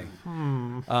away.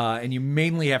 And you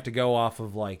mainly have to go off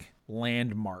of like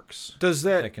landmarks Does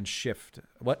that can shift.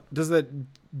 What? Does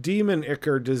that demon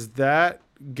ichor, does that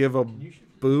give a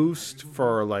boost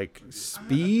for like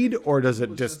speed or does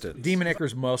it distance? Demon Ichor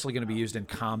is mostly going to be used in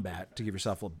combat to give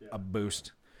yourself a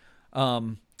boost.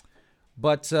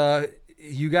 But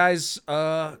you guys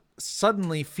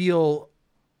suddenly feel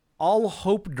all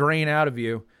hope drain out of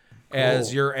you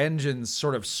as your engines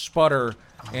sort of sputter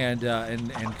and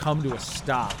come to a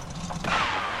stop.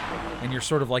 And you're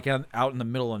sort of like out in the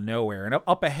middle of nowhere. And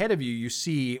up ahead of you, you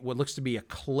see what looks to be a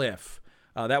cliff.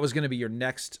 That was going to be your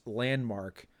next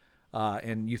landmark.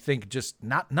 And you think just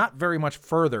not very much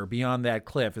further beyond that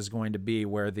cliff is going to be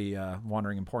where the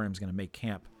Wandering Emporium is going to make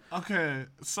camp. Okay,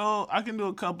 so I can do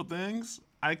a couple things.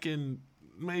 I can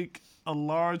make a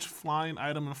large flying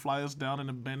item and fly us down and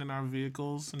abandon our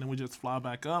vehicles, and then we just fly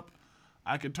back up.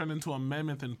 I could turn into a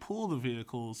mammoth and pull the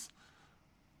vehicles,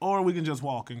 or we can just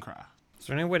walk and cry. Is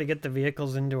there any way to get the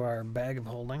vehicles into our bag of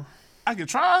holding? I could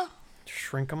try.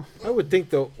 Shrink them? I would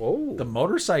think though. Oh, The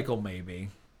motorcycle, maybe.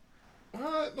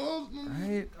 What?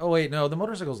 Right? Oh, wait, no, the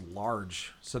motorcycle's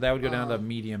large. So that would go down to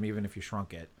medium even if you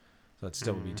shrunk it. So it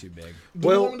still would be too big. Do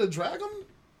you want me to drag them?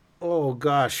 oh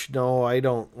gosh, no, I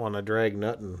don't want to drag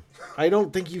nothing. I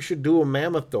don't think you should do a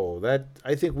mammoth though.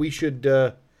 I think we should.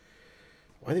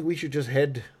 I think we should just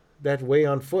head that way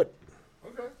on foot.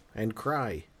 Okay. And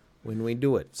cry when we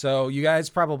do it. So you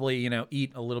guys probably,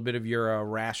 eat a little bit of your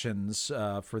rations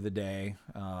for the day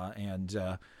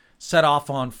and set off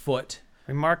on foot.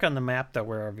 We mark on the map, though,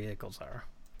 where our vehicles are.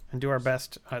 And do our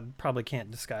best. I probably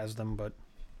can't disguise them, but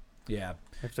Yeah.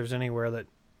 if there's anywhere that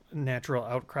natural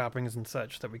outcroppings and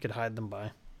such that we could hide them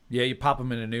by. Yeah, you pop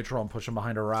them into neutral and push them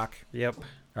behind a rock. Yep.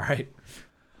 All right.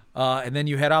 And then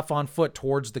you head off on foot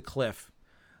towards the cliff.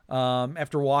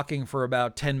 After walking for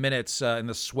about 10 minutes in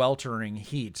the sweltering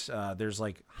heat, there's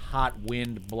like hot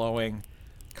wind blowing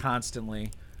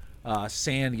constantly,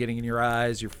 sand getting in your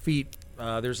eyes, your feet.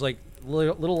 There's like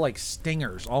little like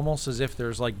stingers, almost as if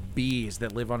there's like bees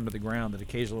that live under the ground that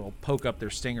occasionally will poke up their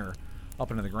stinger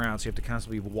up into the ground. So you have to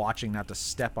constantly be watching not to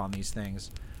step on these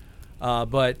things.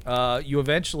 But you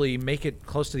eventually make it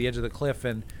close to the edge of the cliff,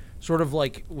 and sort of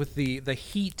like with the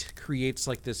heat creates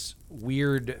like this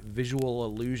weird visual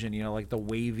illusion, like the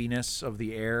waviness of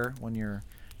the air when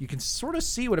you can sort of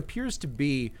see what appears to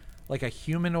be like a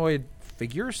humanoid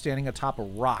figure standing atop a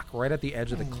rock right at the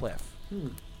edge of the cliff.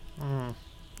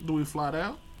 Do we fly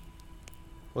down?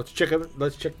 Let's check it.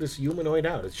 Let's check this humanoid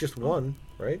out. It's just one,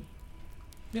 right?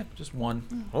 Yeah, just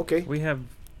one. Okay. We have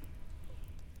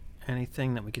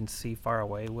anything that we can see far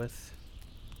away with?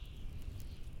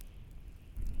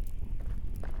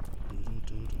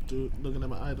 Looking at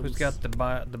my items. Who's got the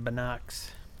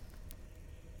binocs?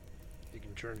 He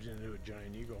can turn into a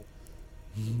giant eagle.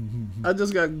 I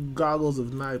just got goggles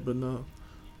of night, but no.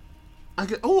 I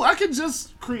can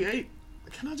just create.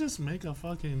 Can I just make a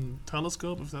fucking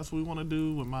telescope if that's what we want to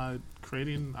do with my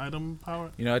creating item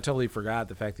power? You know, I totally forgot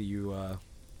the fact that you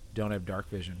don't have dark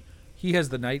vision. He has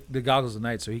the goggles of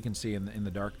night, so he can see in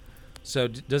the dark. So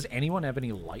does anyone have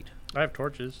any light? I have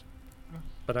torches,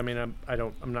 but I mean,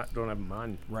 don't have them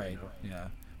on. Right. Yeah.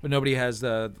 But nobody has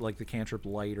the cantrip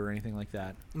light or anything like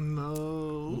that.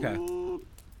 No. Okay.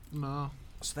 No.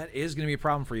 So that is going to be a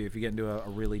problem for you if you get into a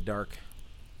really dark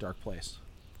place.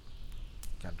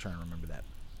 Gotta try and remember that.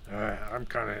 I'm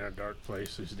kind of in a dark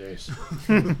place these days.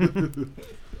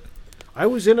 I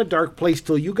was in a dark place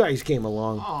till you guys came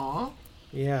along. Aw.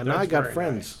 Yeah, now That's I got very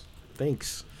friends.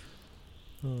 Thanks.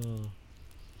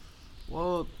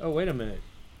 Well, Oh, wait a minute.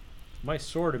 My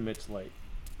sword emits light.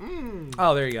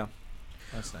 Oh, there you go.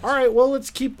 That's nice. All right, well,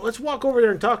 let's walk over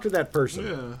there and talk to that person.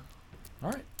 yeah.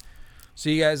 All right. So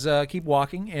you guys keep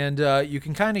walking, and you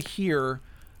can kind of hear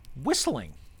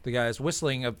whistling. The guy's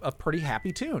whistling a pretty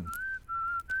happy tune.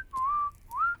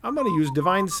 I'm going to use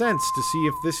divine sense to see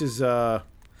if this is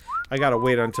I got to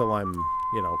wait until I'm,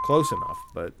 close enough,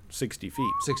 but 60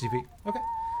 feet. 60 feet. Okay.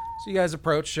 So you guys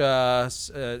approach, so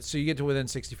you get to within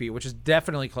 60 feet, which is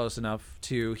definitely close enough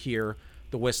to hear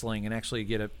the whistling and actually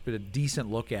get a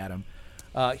decent look at him.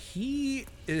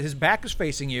 His back is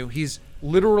facing you. He's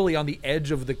literally on the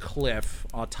edge of the cliff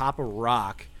on top of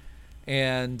rock.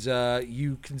 And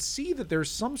you can see that there's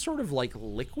some sort of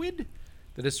liquid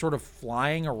that is sort of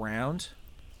flying around,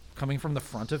 coming from the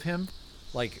front of him,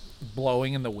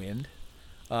 blowing in the wind.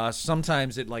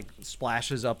 Sometimes it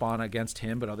splashes up on against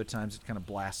him, but other times it kind of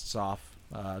blasts off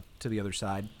to the other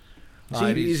side.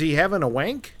 Is he having a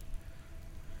wank?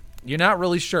 You're not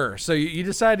really sure, so you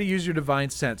decide to use your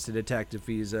divine sense to detect if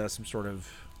he's some sort of,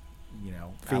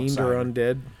 Fiend outsider. or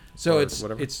undead? So or it's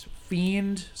whatever? it's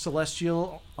fiend,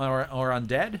 celestial, or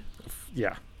undead.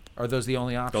 Yeah, Are those the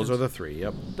only options? those are the three,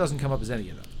 yep. Doesn't come up as any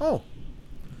of them. Oh.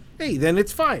 Hey, then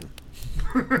it's fine.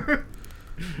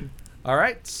 All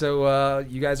right, so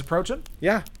you guys approach him.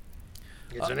 Yeah.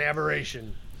 It's an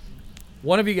aberration.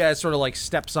 One of you guys sort of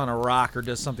steps on a rock or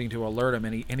does something to alert him,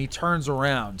 and he turns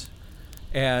around,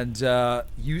 and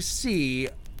you see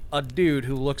a dude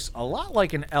who looks a lot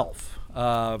like an elf,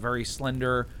 very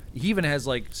slender. He even has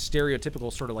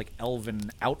stereotypical sort of elven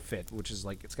outfit, which is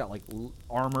it's got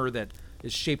armor that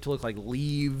is shaped to look like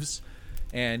leaves,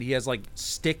 and he has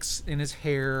sticks in his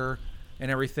hair and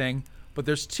everything. But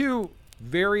there's two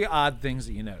very odd things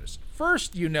that you notice.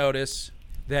 First, you notice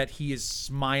that he is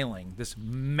smiling, this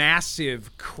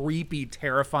massive, creepy,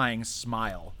 terrifying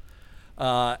smile.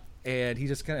 And he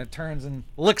just kind of turns and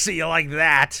looks at you like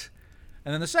that.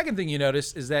 And then the second thing you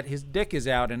notice is that his dick is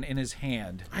out and in his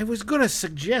hand. I was going to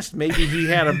suggest maybe he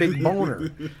had a big boner.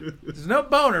 There's no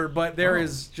boner, but there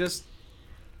is just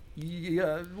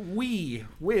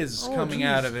whiz coming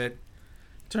out of it.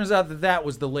 Turns out that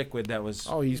was the liquid that was...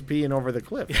 Oh, he's peeing over the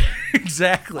cliff.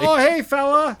 Exactly. Oh, hey,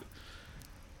 fella.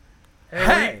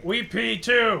 Hey! We pee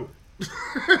too.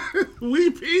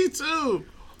 We pee too.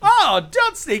 Oh,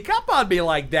 don't sneak up on me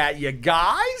like that, you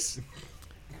guys!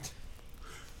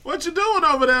 What you doing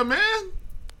over there, man?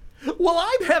 Well,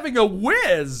 I'm having a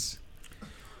whiz.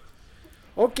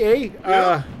 Okay,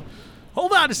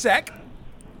 Hold on a sec.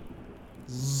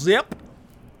 Zip.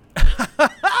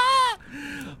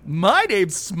 My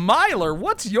name's Smiler.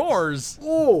 What's yours?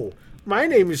 oh, my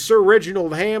name is Sir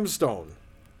Reginald Hamstone.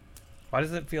 Why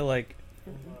does it feel like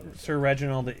Sir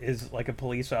Reginald is like a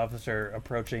police officer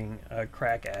approaching a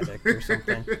crack addict or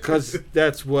something? Because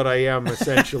that's what I am,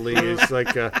 essentially. It's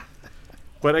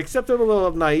but except I'm a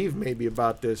little naive, maybe,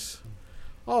 about this.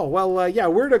 Oh, well, yeah,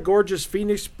 we're the gorgeous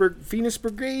Phoenix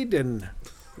Brigade, and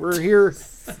we're here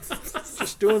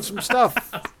just doing some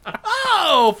stuff.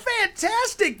 Oh,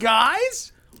 fantastic,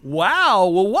 guys. Wow.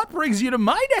 Well, what brings you to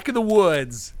my neck of the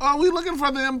woods? We looking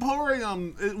for the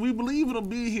Emporium. We believe it'll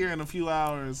be here in a few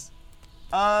hours.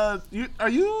 Are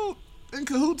you in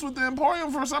cahoots with the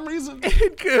Emporium for some reason?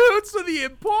 In cahoots with the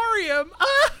Emporium?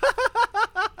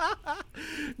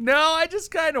 No, I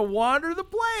just kind of wander the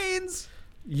plains.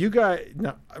 You guys,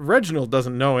 no, Reginald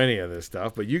doesn't know any of this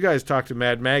stuff, but you guys talked to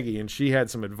Mad Maggie, and she had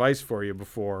some advice for you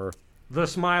before. The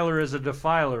Smiler is a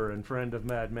defiler and friend of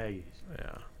Mad Maggie's.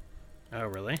 Yeah. Oh,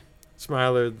 really?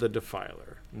 Smiler the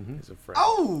Defiler is a friend.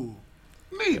 Oh,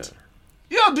 neat.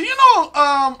 Yo, do you know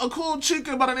a cool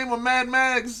chica by the name of Mad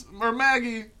Mags or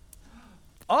Maggie?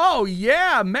 Oh,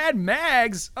 yeah, Mad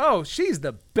Mags. Oh, she's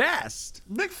the best.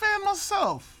 Big fan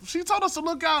myself. She told us to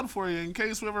look out for you in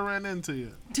case we ever ran into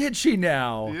you. Did she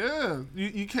now? Yeah,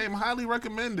 you came highly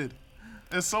recommended.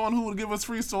 as someone who would give us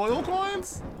free soil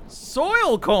coins?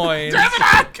 Soil coins. Damn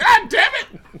it! God damn it!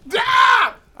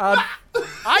 Ah!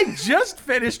 I just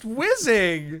finished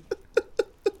whizzing.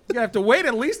 You have to wait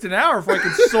at least an hour before I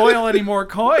can soil any more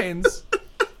coins.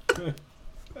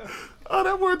 Oh,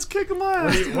 that word's kicking my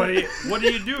ass. What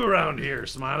do you do around here,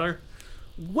 Smiler?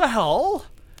 Well,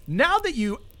 now that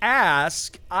you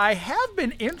ask, I have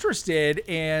been interested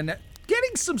in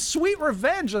getting some sweet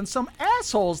revenge on some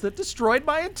assholes that destroyed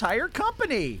my entire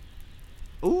company.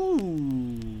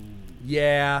 Ooh.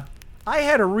 Yeah, I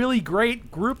had a really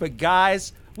great group of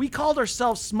guys. We called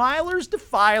ourselves Smilers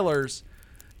Defilers.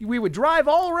 We would drive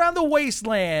all around the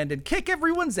wasteland and kick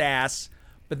everyone's ass.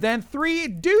 But then 3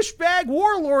 douchebag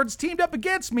warlords teamed up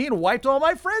against me and wiped all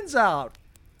my friends out.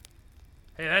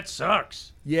 Hey, that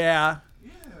sucks. Yeah.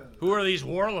 Who are these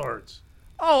warlords?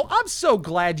 Oh, I'm so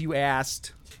glad you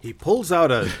asked. He pulls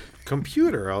out a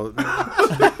computer.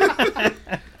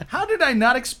 How did I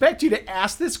not expect you to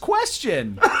ask this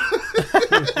question?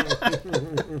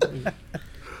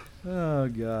 Oh,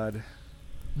 God.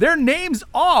 Their names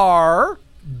are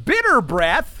Bitter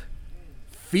Breath,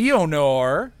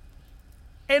 Fionor,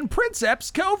 and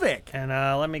Princeps Kovic. And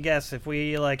let me guess, if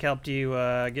we helped you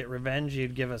get revenge,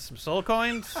 you'd give us some soul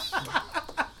coins.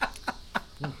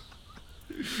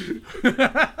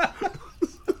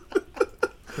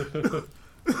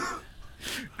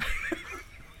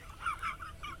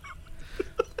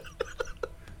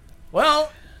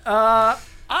 Well, I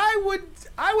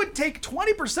would take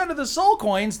 20% of the soul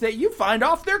coins that you find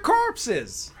off their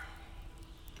corpses.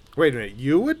 Wait a minute.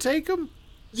 You would take them?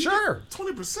 Sure.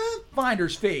 20%?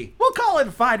 Finder's fee. We'll call it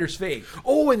a finder's fee.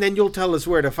 Oh, and then you'll tell us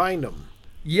where to find them.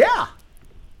 Yeah.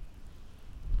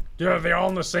 Are they all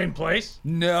in the same place?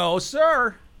 No,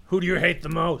 sir. Who do you hate the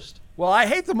most? Well, I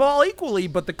hate them all equally,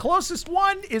 but the closest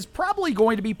one is probably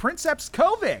going to be Princeps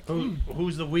Kovic.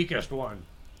 Who's the weakest one?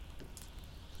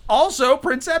 Also,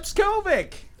 Princeps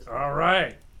Kovic. All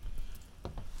right.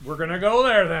 We're going to go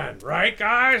there then, right,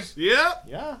 guys? Yep.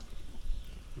 Yeah.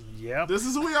 Yep. This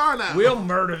is who we are now. We'll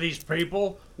murder these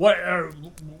people. Who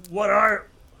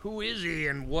is he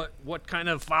and what kind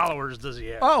of followers does he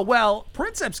have? Oh, well,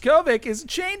 Princeps Kovic is a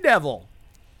chain devil.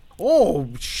 Oh,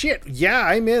 shit. Yeah,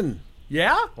 I'm in.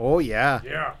 Yeah? Oh, yeah.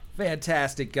 Yeah.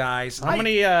 Fantastic, guys. How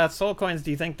many soul coins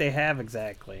do you think they have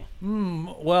exactly?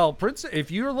 Well, Prince, if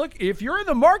you're in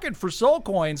the market for soul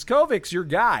coins, Kovic's your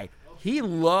guy. He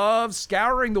loves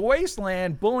scouring the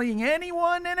wasteland, bullying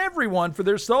anyone and everyone for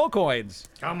their soul coins.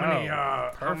 How many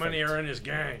are in his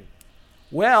gang?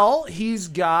 Well, he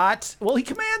commands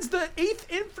the 8th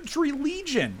Infantry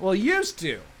Legion. Well, he used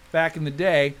to, back in the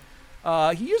day.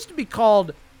 He used to be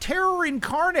called Terror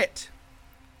Incarnate.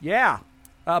 Yeah.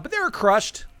 But they were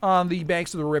crushed on the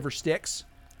banks of the River Styx.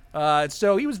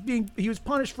 So he was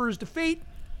punished for his defeat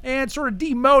and sort of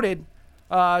demoted.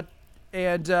 They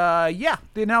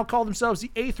now call themselves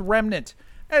the 8th Remnant.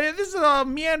 And this is a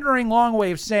meandering long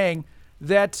way of saying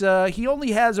that he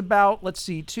only has about,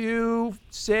 2,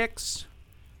 6,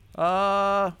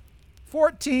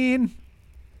 14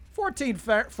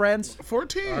 friends.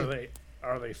 14.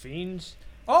 Are they fiends?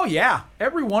 Oh, yeah.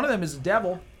 Every one of them is a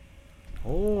devil.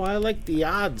 Oh, I like the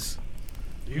odds.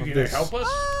 You gonna help us?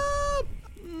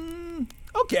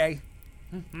 Okay.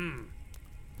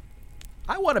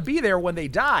 I want to be there when they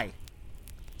die,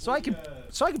 so I can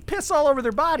piss all over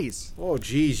their bodies. Oh,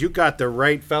 geez, you got the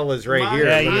right fellas right My here.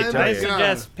 Yeah, let me God. tell I you.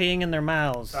 suggest peeing in their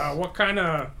mouths. What kind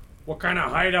of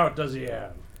hideout does he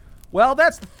have? Well,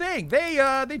 that's the thing.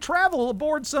 They travel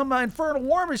aboard some infernal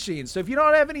war machines. So if you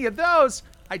don't have any of those,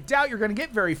 I doubt you're going to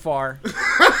get very far.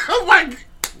 Oh my.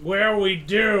 Where we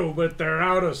do, but they're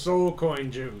out of soul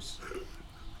coin juice.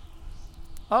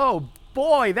 Oh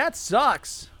boy, that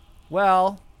sucks.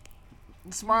 Well,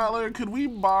 Smiler, could we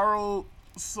borrow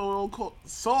soul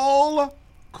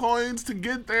coins to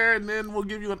get there, and then we'll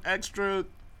give you an extra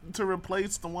to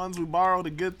replace the ones we borrow to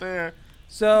get there?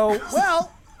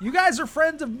 you guys are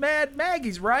friends of Mad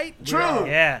Maggie's, right? True.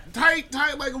 Yeah. Tight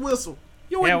like a whistle.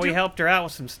 You Yeah, wouldn't we do- helped her out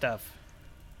with some stuff.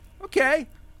 Okay.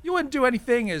 You wouldn't do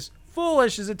anything as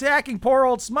foolish as attacking poor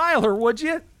old Smiler, would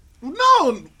you?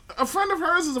 No, a friend of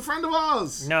hers is a friend of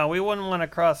ours. No, we wouldn't want to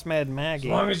cross Mad As Maggie.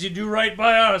 long as you do right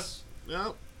by us.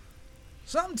 Yep,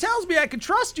 Something tells me I can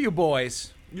trust you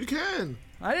boys. you can.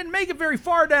 I didn't make it very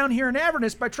far down here in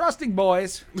Avernus by trusting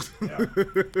boys.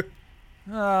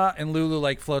 And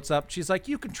Lulu floats up. She's like,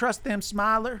 "You can trust them,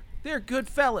 Smiler. They're good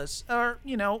fellas, or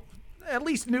at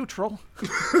least neutral."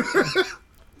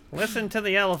 Listen to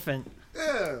the elephant.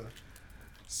 Yeah.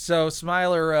 So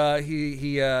Smiler,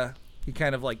 he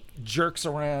kind of jerks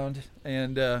around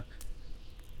and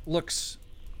looks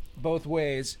both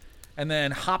ways. and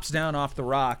then hops down off the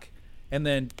rock, and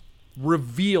then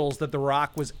reveals that the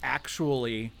rock was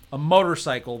actually a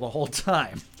motorcycle the whole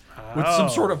time, with some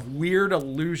sort of weird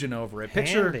illusion over it.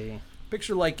 Handy.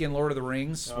 Picture like in Lord of the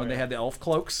Rings when they had the elf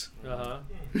cloaks. Uh-huh.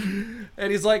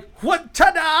 And he's like, "What?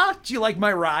 Ta-da! Do you like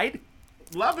my ride?"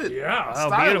 Love it. Yeah. Oh,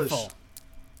 Stylish. beautiful.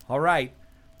 All right,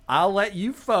 I'll let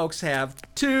you folks have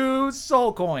 2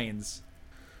 soul coins.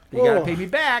 You gotta Whoa. pay me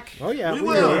back. Oh yeah, We We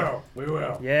will. will. We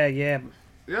will. Yeah, yeah.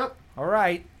 Yep. All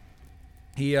right.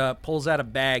 He pulls out a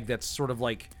bag that's sort of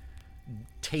like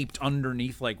taped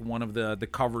underneath like one of the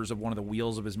covers of one of the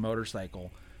wheels of his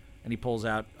motorcycle, and he pulls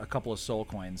out a couple of soul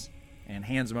coins and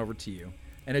hands them over to you.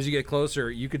 And as you get closer,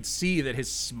 you could see that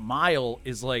his smile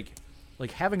is like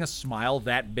having a smile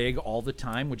that big all the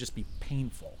time would just be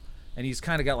painful. And he's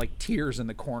kind of got like tears in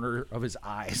the corner of his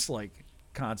eyes, like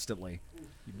constantly.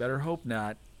 You better hope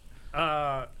not.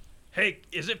 Hey,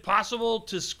 is it possible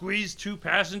to squeeze 2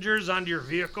 passengers onto your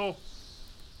vehicle?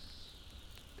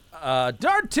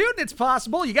 Darn tootin', it's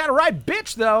possible. You got a right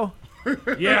bitch, though.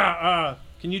 Yeah,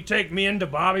 can you take me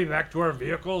and Bobby back to our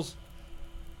vehicles?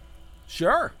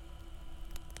 Sure.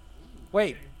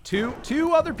 Wait, two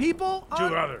other people? 2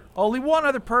 other. Only one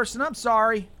other person. I'm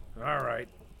sorry. All right.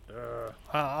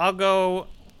 I'll go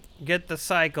get the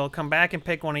cycle, come back and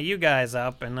pick one of you guys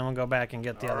up, and then we'll go back and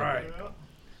get the All other right.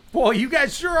 Boy, you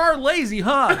guys sure are lazy,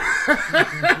 huh?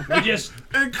 We just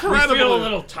Incredible. we feel a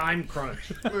little time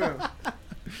crunch.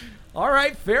 All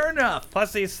right, fair enough.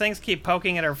 Plus, these things keep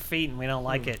poking at our feet, and we don't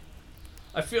like it.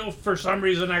 I feel for some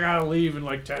reason I gotta leave in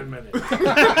like 10 minutes.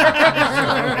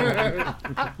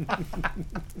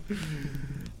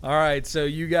 All right, so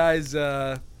you guys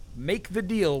make the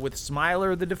deal with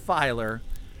Smiler the Defiler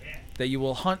that you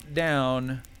will hunt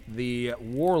down the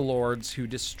warlords who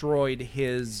destroyed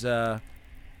his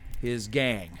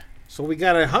gang. So we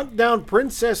gotta hunt down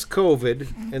Princess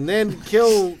COVID and then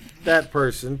kill that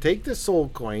person, take the soul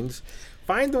coins,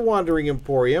 find the Wandering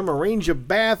Emporium, arrange a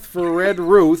bath for Red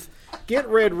Ruth, get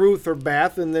Red Ruth her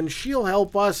bath, and then she'll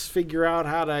help us figure out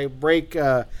how to break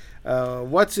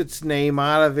what's its name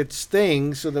out of its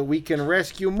thing so that we can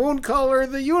rescue Mooncolor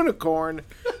the unicorn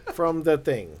from the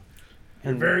thing.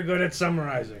 You're very good at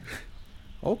summarizing.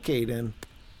 Okay then.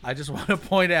 I just want to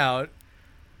point out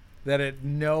that at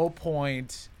no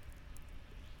point,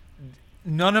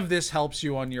 none of this helps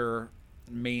you on your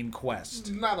main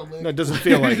quest. Not a lick. That doesn't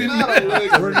feel like it. Not a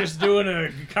lick. We're just doing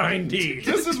a kind deed.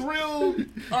 This is real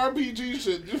RPG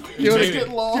shit. You just get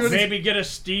lost. Maybe get a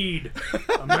steed,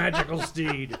 a magical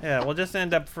steed. Yeah, we'll just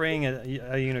end up freeing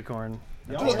a unicorn.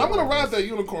 Dude, I'm gonna ride that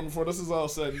unicorn before this is all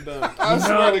said and done. I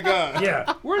swear to God.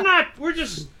 Yeah, we're not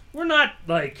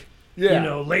like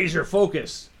laser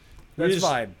focused. We're That's just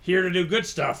fine. Here to do good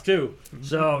stuff too.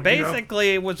 So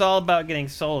Basically, it was all about getting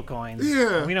soul coins.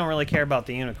 Yeah. We don't really care about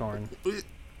the unicorn.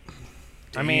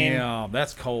 I mean, Damn,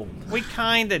 that's cold. we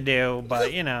kind of do,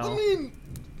 but you know. I mean,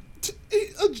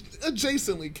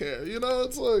 adjacently care. You know,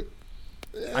 it's like.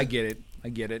 I get it.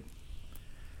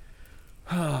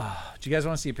 Do you guys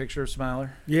want to see a picture of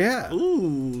Smiler? Yeah.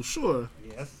 Ooh, sure.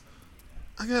 Yes.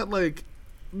 I got like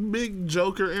big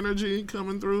Joker energy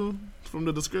coming through from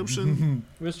the description.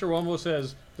 Mr. Wumbo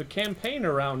says the campaign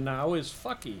around now is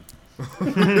fucky.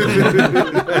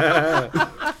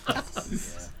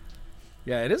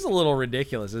 Yeah, it is a little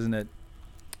ridiculous, isn't it?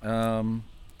 Hey,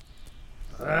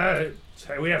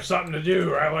 we have something to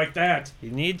do. I like that.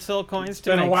 You need soul coins It's to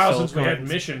been make a while soul since we had coins.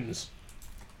 missions.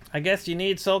 I guess you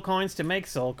need soul coins to make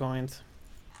soul coins.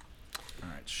 All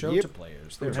right, show Yep. to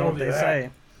players. Who There. told They you that? say.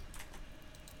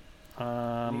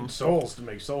 Need souls to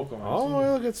make soul coins. Oh,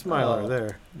 look at Smiler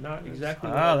there. Not exactly.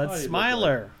 what I Oh, thought that's he'd look like.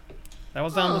 Smiler. That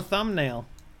was on the thumbnail.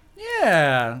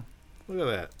 Yeah. Look at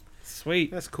that.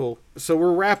 Sweet. That's cool. So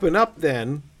we're wrapping up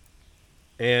then,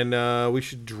 and we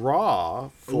should draw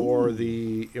for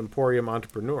the Emporium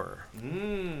Entrepreneur.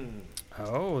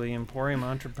 Oh, the Emporium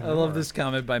Entrepreneur. I love this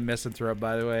comment by Misanthrope,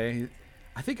 by the way.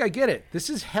 I think I get it.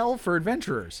 This is hell for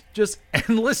adventurers. Just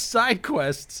endless side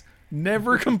quests,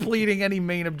 never completing any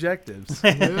main objectives.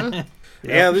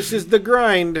 Yeah, this is the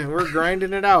grind. We're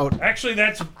grinding it out. Actually,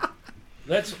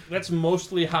 that's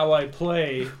mostly how I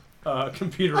play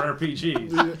computer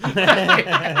RPGs.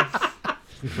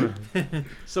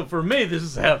 So for me, this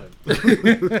is heaven.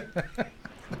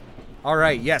 All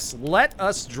right, yes, let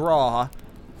us draw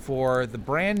for the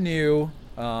brand new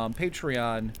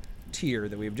Patreon tier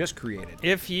that we've just created.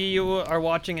 If you are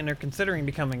watching and are considering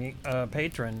becoming a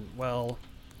patron, well,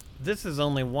 this is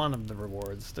only one of the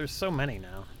rewards. There's so many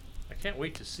now. I can't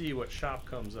wait to see what shop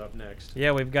comes up next.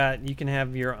 Yeah, you can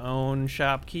have your own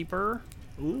shopkeeper.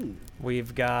 Ooh.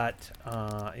 We've got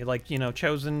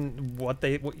chosen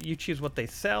you choose what they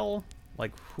sell,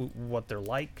 like what they're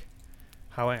like.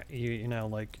 How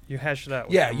you hash it out.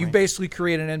 With Yeah, them, you right? basically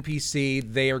create an NPC.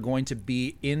 They are going to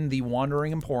be in the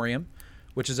Wandering Emporium,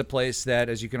 which is a place that,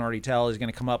 as you can already tell, is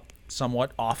going to come up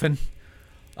somewhat often.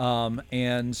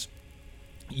 And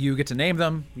you get to name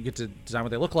them. You get to design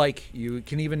what they look like. You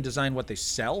can even design what they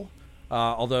sell.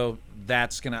 Although I'm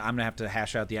gonna have to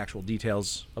hash out the actual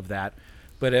details of that.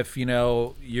 But if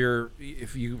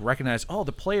if you recognize,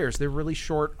 the players, they're really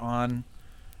short on,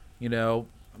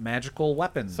 magical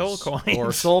weapons, Soul coins.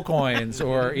 or soul coins,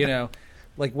 or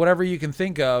like whatever you can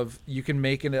think of, you can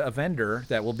make a vendor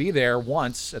that will be there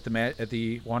once at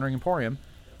the Wandering Emporium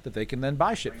that they can then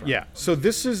buy shit from. Yeah. So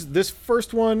this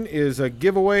first one is a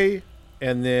giveaway,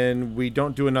 and then we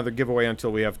don't do another giveaway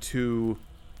until we have 2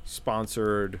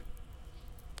 sponsored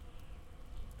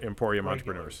Emporium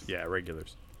entrepreneurs. Yeah,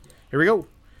 regulars. Here we go.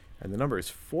 And the number is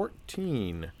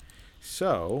 14.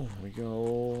 So we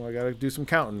go. I gotta do some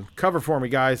counting. Cover for me,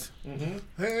 guys.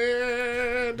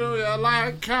 Hey, do you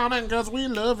like counting? 'Cause we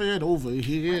love it over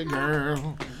here,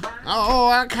 girl. Oh,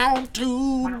 I count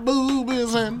 2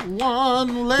 boobies and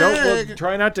 1 leg.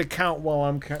 Try not to count while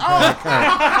I'm trying to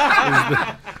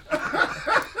count.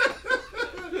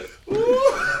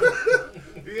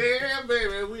 Yeah,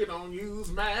 baby, we don't use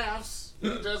maths. We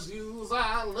just use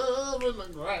our love in the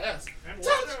grass.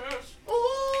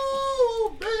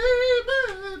 Ooh,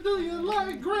 baby, do you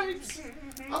like grapes?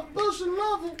 A bush of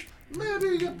lover,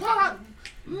 maybe a pot,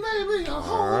 maybe a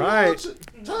whole right. bunch of-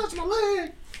 touch my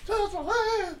leg, touch my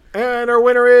leg. And our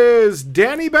winner is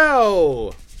Danny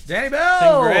Bell. Danny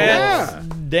Bell. Congrats, Yeah.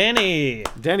 Danny.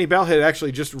 Danny Bell had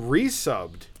actually just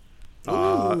resubbed.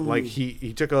 Like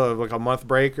he took a month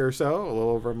break or so, a little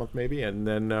over a month maybe, and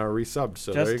then resubbed.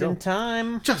 So there you Just go. in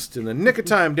time. Just in the nick of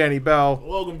time, Danny Bell.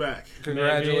 Welcome back.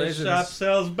 Congratulations. Maybe shop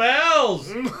sells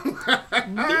bells.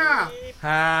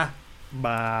 Ha.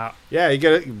 Bah. Yeah,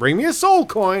 you bring me a soul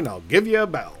coin, I'll give you a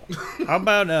bell. How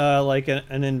about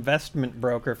an investment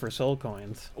broker for soul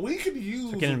coins? We could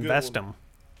use. You can invest them,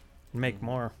 make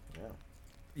more.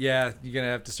 Yeah, you're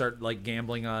gonna have to start like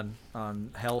gambling on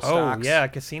hell Oh stocks. yeah,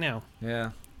 casino,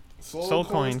 Yeah. Soul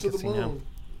coin to the casino. moon.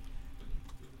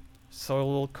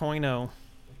 soul coino.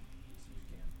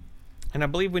 And I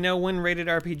believe we know when Rated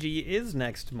RPG is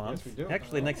next month. we do.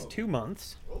 Actually, next 2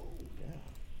 months.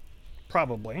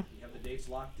 Probably. You have the dates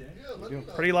locked in.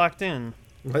 Pretty locked in.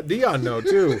 Let Dion know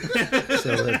too.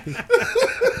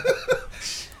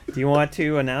 Do you want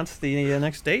to announce the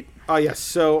next date? Yes.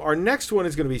 So our next one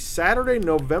is going to be Saturday,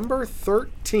 November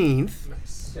 13th.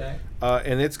 Okay.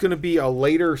 And it's going to be a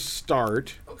later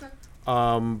start. Okay.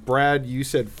 Brad, you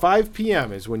said 5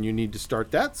 p.m. is when you need to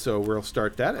start that, so we'll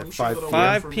start that at sure 5 that'll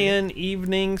p.m. work. 5 p.m.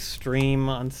 evening stream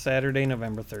on Saturday,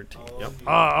 November 13th.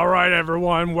 All right,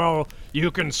 everyone. Well,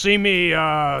 you can see me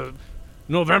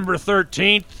November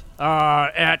 13th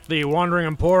at the Wandering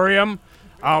Emporium.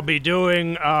 I'll be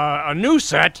doing a new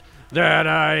set that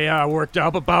I worked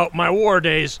up about my war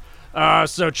days.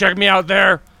 So check me out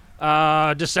there.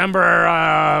 December,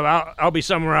 I'll be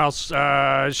somewhere else.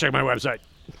 Check my website.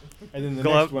 And then the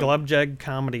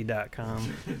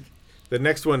Glubjugcomedy.com. The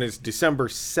next one is December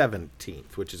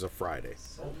 17th, which is a Friday.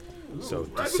 So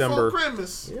Right December. before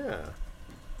Christmas. Yeah,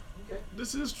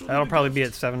 This is true. That'll probably be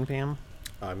at 7 p.m.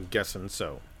 I'm guessing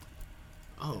so.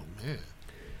 Oh man.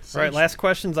 All right, last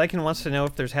questions. Icon wants to know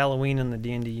if there's Halloween in the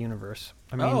D&D universe.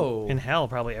 I mean, Oh. in hell,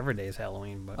 probably every day is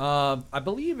Halloween, but I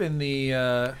believe in the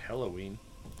Halloween.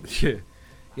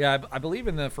 yeah, I believe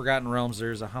in the Forgotten Realms.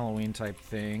 There's a Halloween type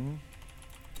thing.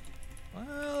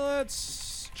 Well,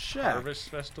 let's check. Harvest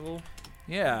Festival.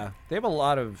 Yeah, they have a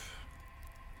lot of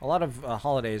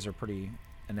holidays are pretty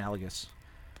analogous.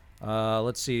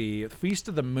 Let's see. Feast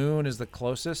of the Moon is the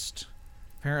closest.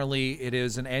 Apparently, it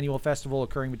is an annual festival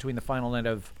occurring between the final night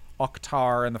of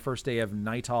Oktar and the first day of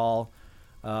Nightal,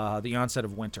 the onset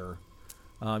of winter.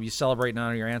 You celebrate and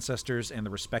honor your ancestors and the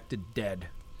respected dead.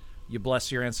 You bless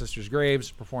your ancestors'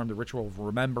 graves, perform the ritual of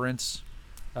remembrance.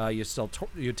 You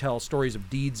tell stories of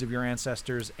deeds of your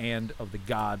ancestors and of the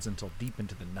gods until deep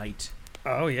into the night.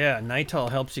 oh yeah, Nightal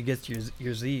helps you get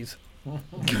your Z's.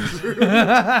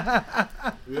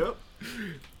 Yep.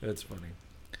 That's funny.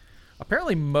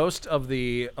 Apparently, most of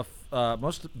the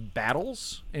most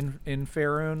battles in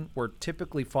Faerun were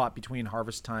typically fought between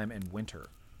harvest time and winter.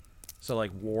 So,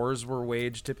 like, wars were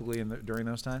waged typically during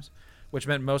those times, which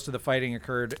meant most of the fighting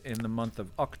occurred in the month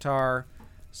of Oktar.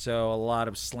 So, a lot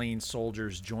of slain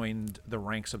soldiers joined the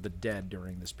ranks of the dead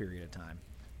during this period of time.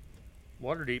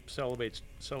 Waterdeep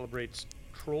celebrates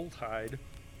Trolltide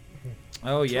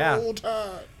Oh, yeah. Troll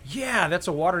Tide. Yeah, that's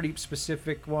a Waterdeep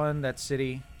specific one, that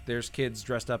city. There's kids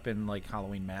dressed up in like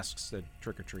Halloween masks that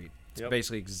trick or treat. It's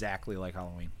basically exactly like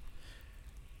Halloween.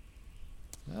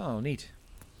 Oh, neat.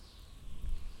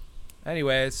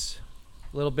 Anyways,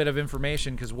 a little bit of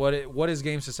information, because what is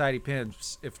Game Society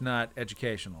Pimps if not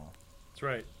educational? That's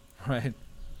right. Right?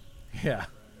 Yeah.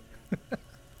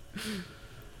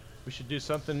 We should do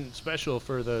something special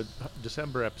for the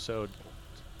December episode.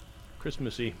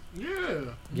 Christmassy. Yeah.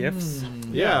 Gifts.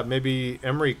 Yeah, maybe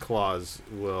Emery Claus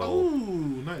will.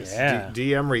 Ooh, nice. Yeah.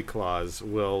 D. Emery Claus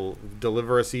will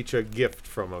deliver us each a gift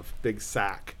from a big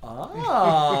sack.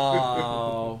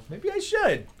 Oh, maybe I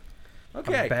should.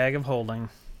 Okay. A bag of holding.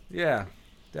 Yeah,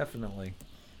 definitely.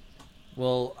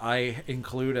 Will I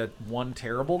include one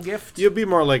terrible gift? You'd be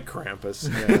more like Krampus.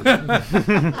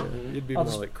 Yeah. You'd be more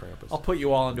like Krampus. I'll put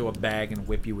you all into a bag and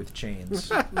whip you with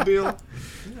chains. Deal.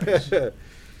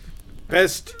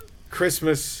 Best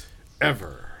Christmas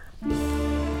ever.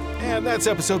 And that's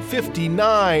episode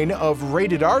 59 of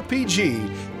Rated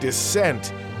RPG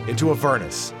Descent into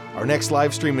Avernus. Our next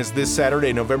live stream is this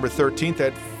Saturday, November 13th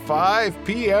at 5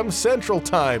 p.m. Central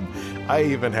Time. I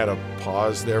even had a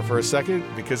pause there for a second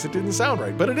because it didn't sound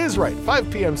right, but it is right.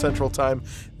 5 p.m. Central Time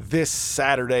this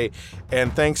Saturday.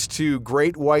 And thanks to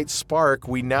Great White Spark,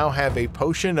 we now have a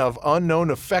Potion of Unknown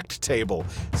Effect table.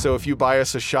 So if you buy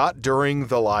us a shot during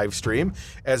the live stream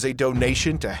as a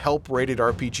donation to help Rated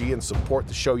RPG and support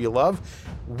the show you love,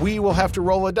 we will have to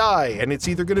roll a die, and it's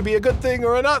either going to be a good thing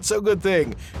or a not so good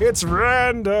thing. It's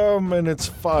random and it's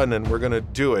fun, and we're going to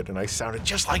do it. And I sounded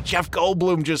just like Jeff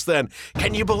Goldblum just then.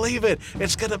 Can you believe it?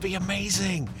 It's going to be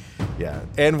amazing. Yeah,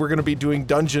 and we're going to be doing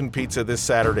Dungeon Pizza this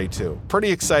Saturday too.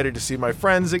 Pretty excited to see my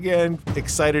friends again.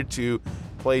 Excited to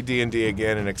play D&D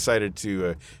again, and excited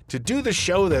to do the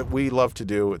show that we love to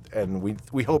do, and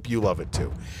we hope you love it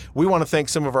too. We want to thank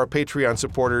some of our Patreon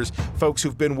supporters, folks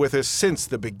who've been with us since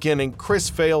the beginning: Chris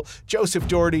Fail, Joseph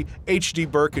Doherty, H.D.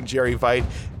 Burke, and Jerry Veit.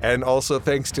 And also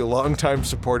thanks to longtime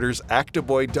supporters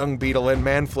Actaboy, Dung Beetle, and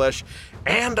Manflesh,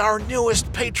 and our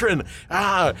newest patron.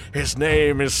 His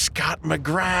name is Scott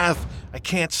McGrath. I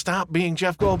can't stop being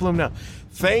Jeff Goldblum now.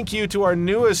 Thank you to our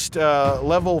newest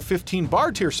level 15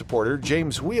 bar tier supporter,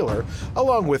 James Wheeler,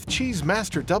 along with Cheese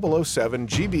Master 007,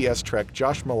 GBS Trek,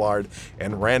 Josh Millard,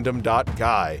 and Random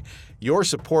Guy. Your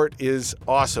support is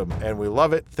awesome, and we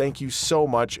love it. Thank you so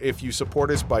much. If you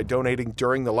support us by donating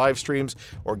during the live streams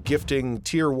or gifting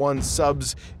Tier 1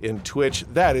 subs in Twitch,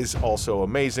 that is also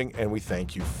amazing, and we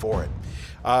thank you for it.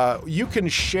 You can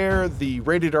share the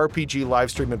Rated RPG live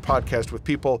stream and podcast with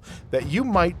people that you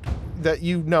might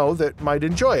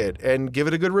enjoy it, and give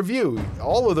it a good review.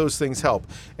 All of those things help.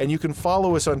 And you can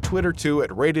follow us on Twitter too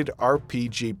at Rated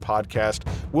RPG Podcast.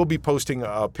 We'll be posting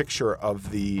a picture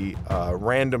of the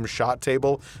random shot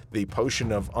table, the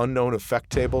Potion of Unknown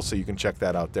Effect table, so you can check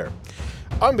that out there.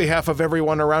 On behalf of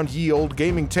everyone around Ye Olde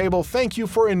Gaming Table, thank you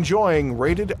for enjoying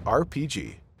Rated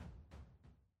RPG.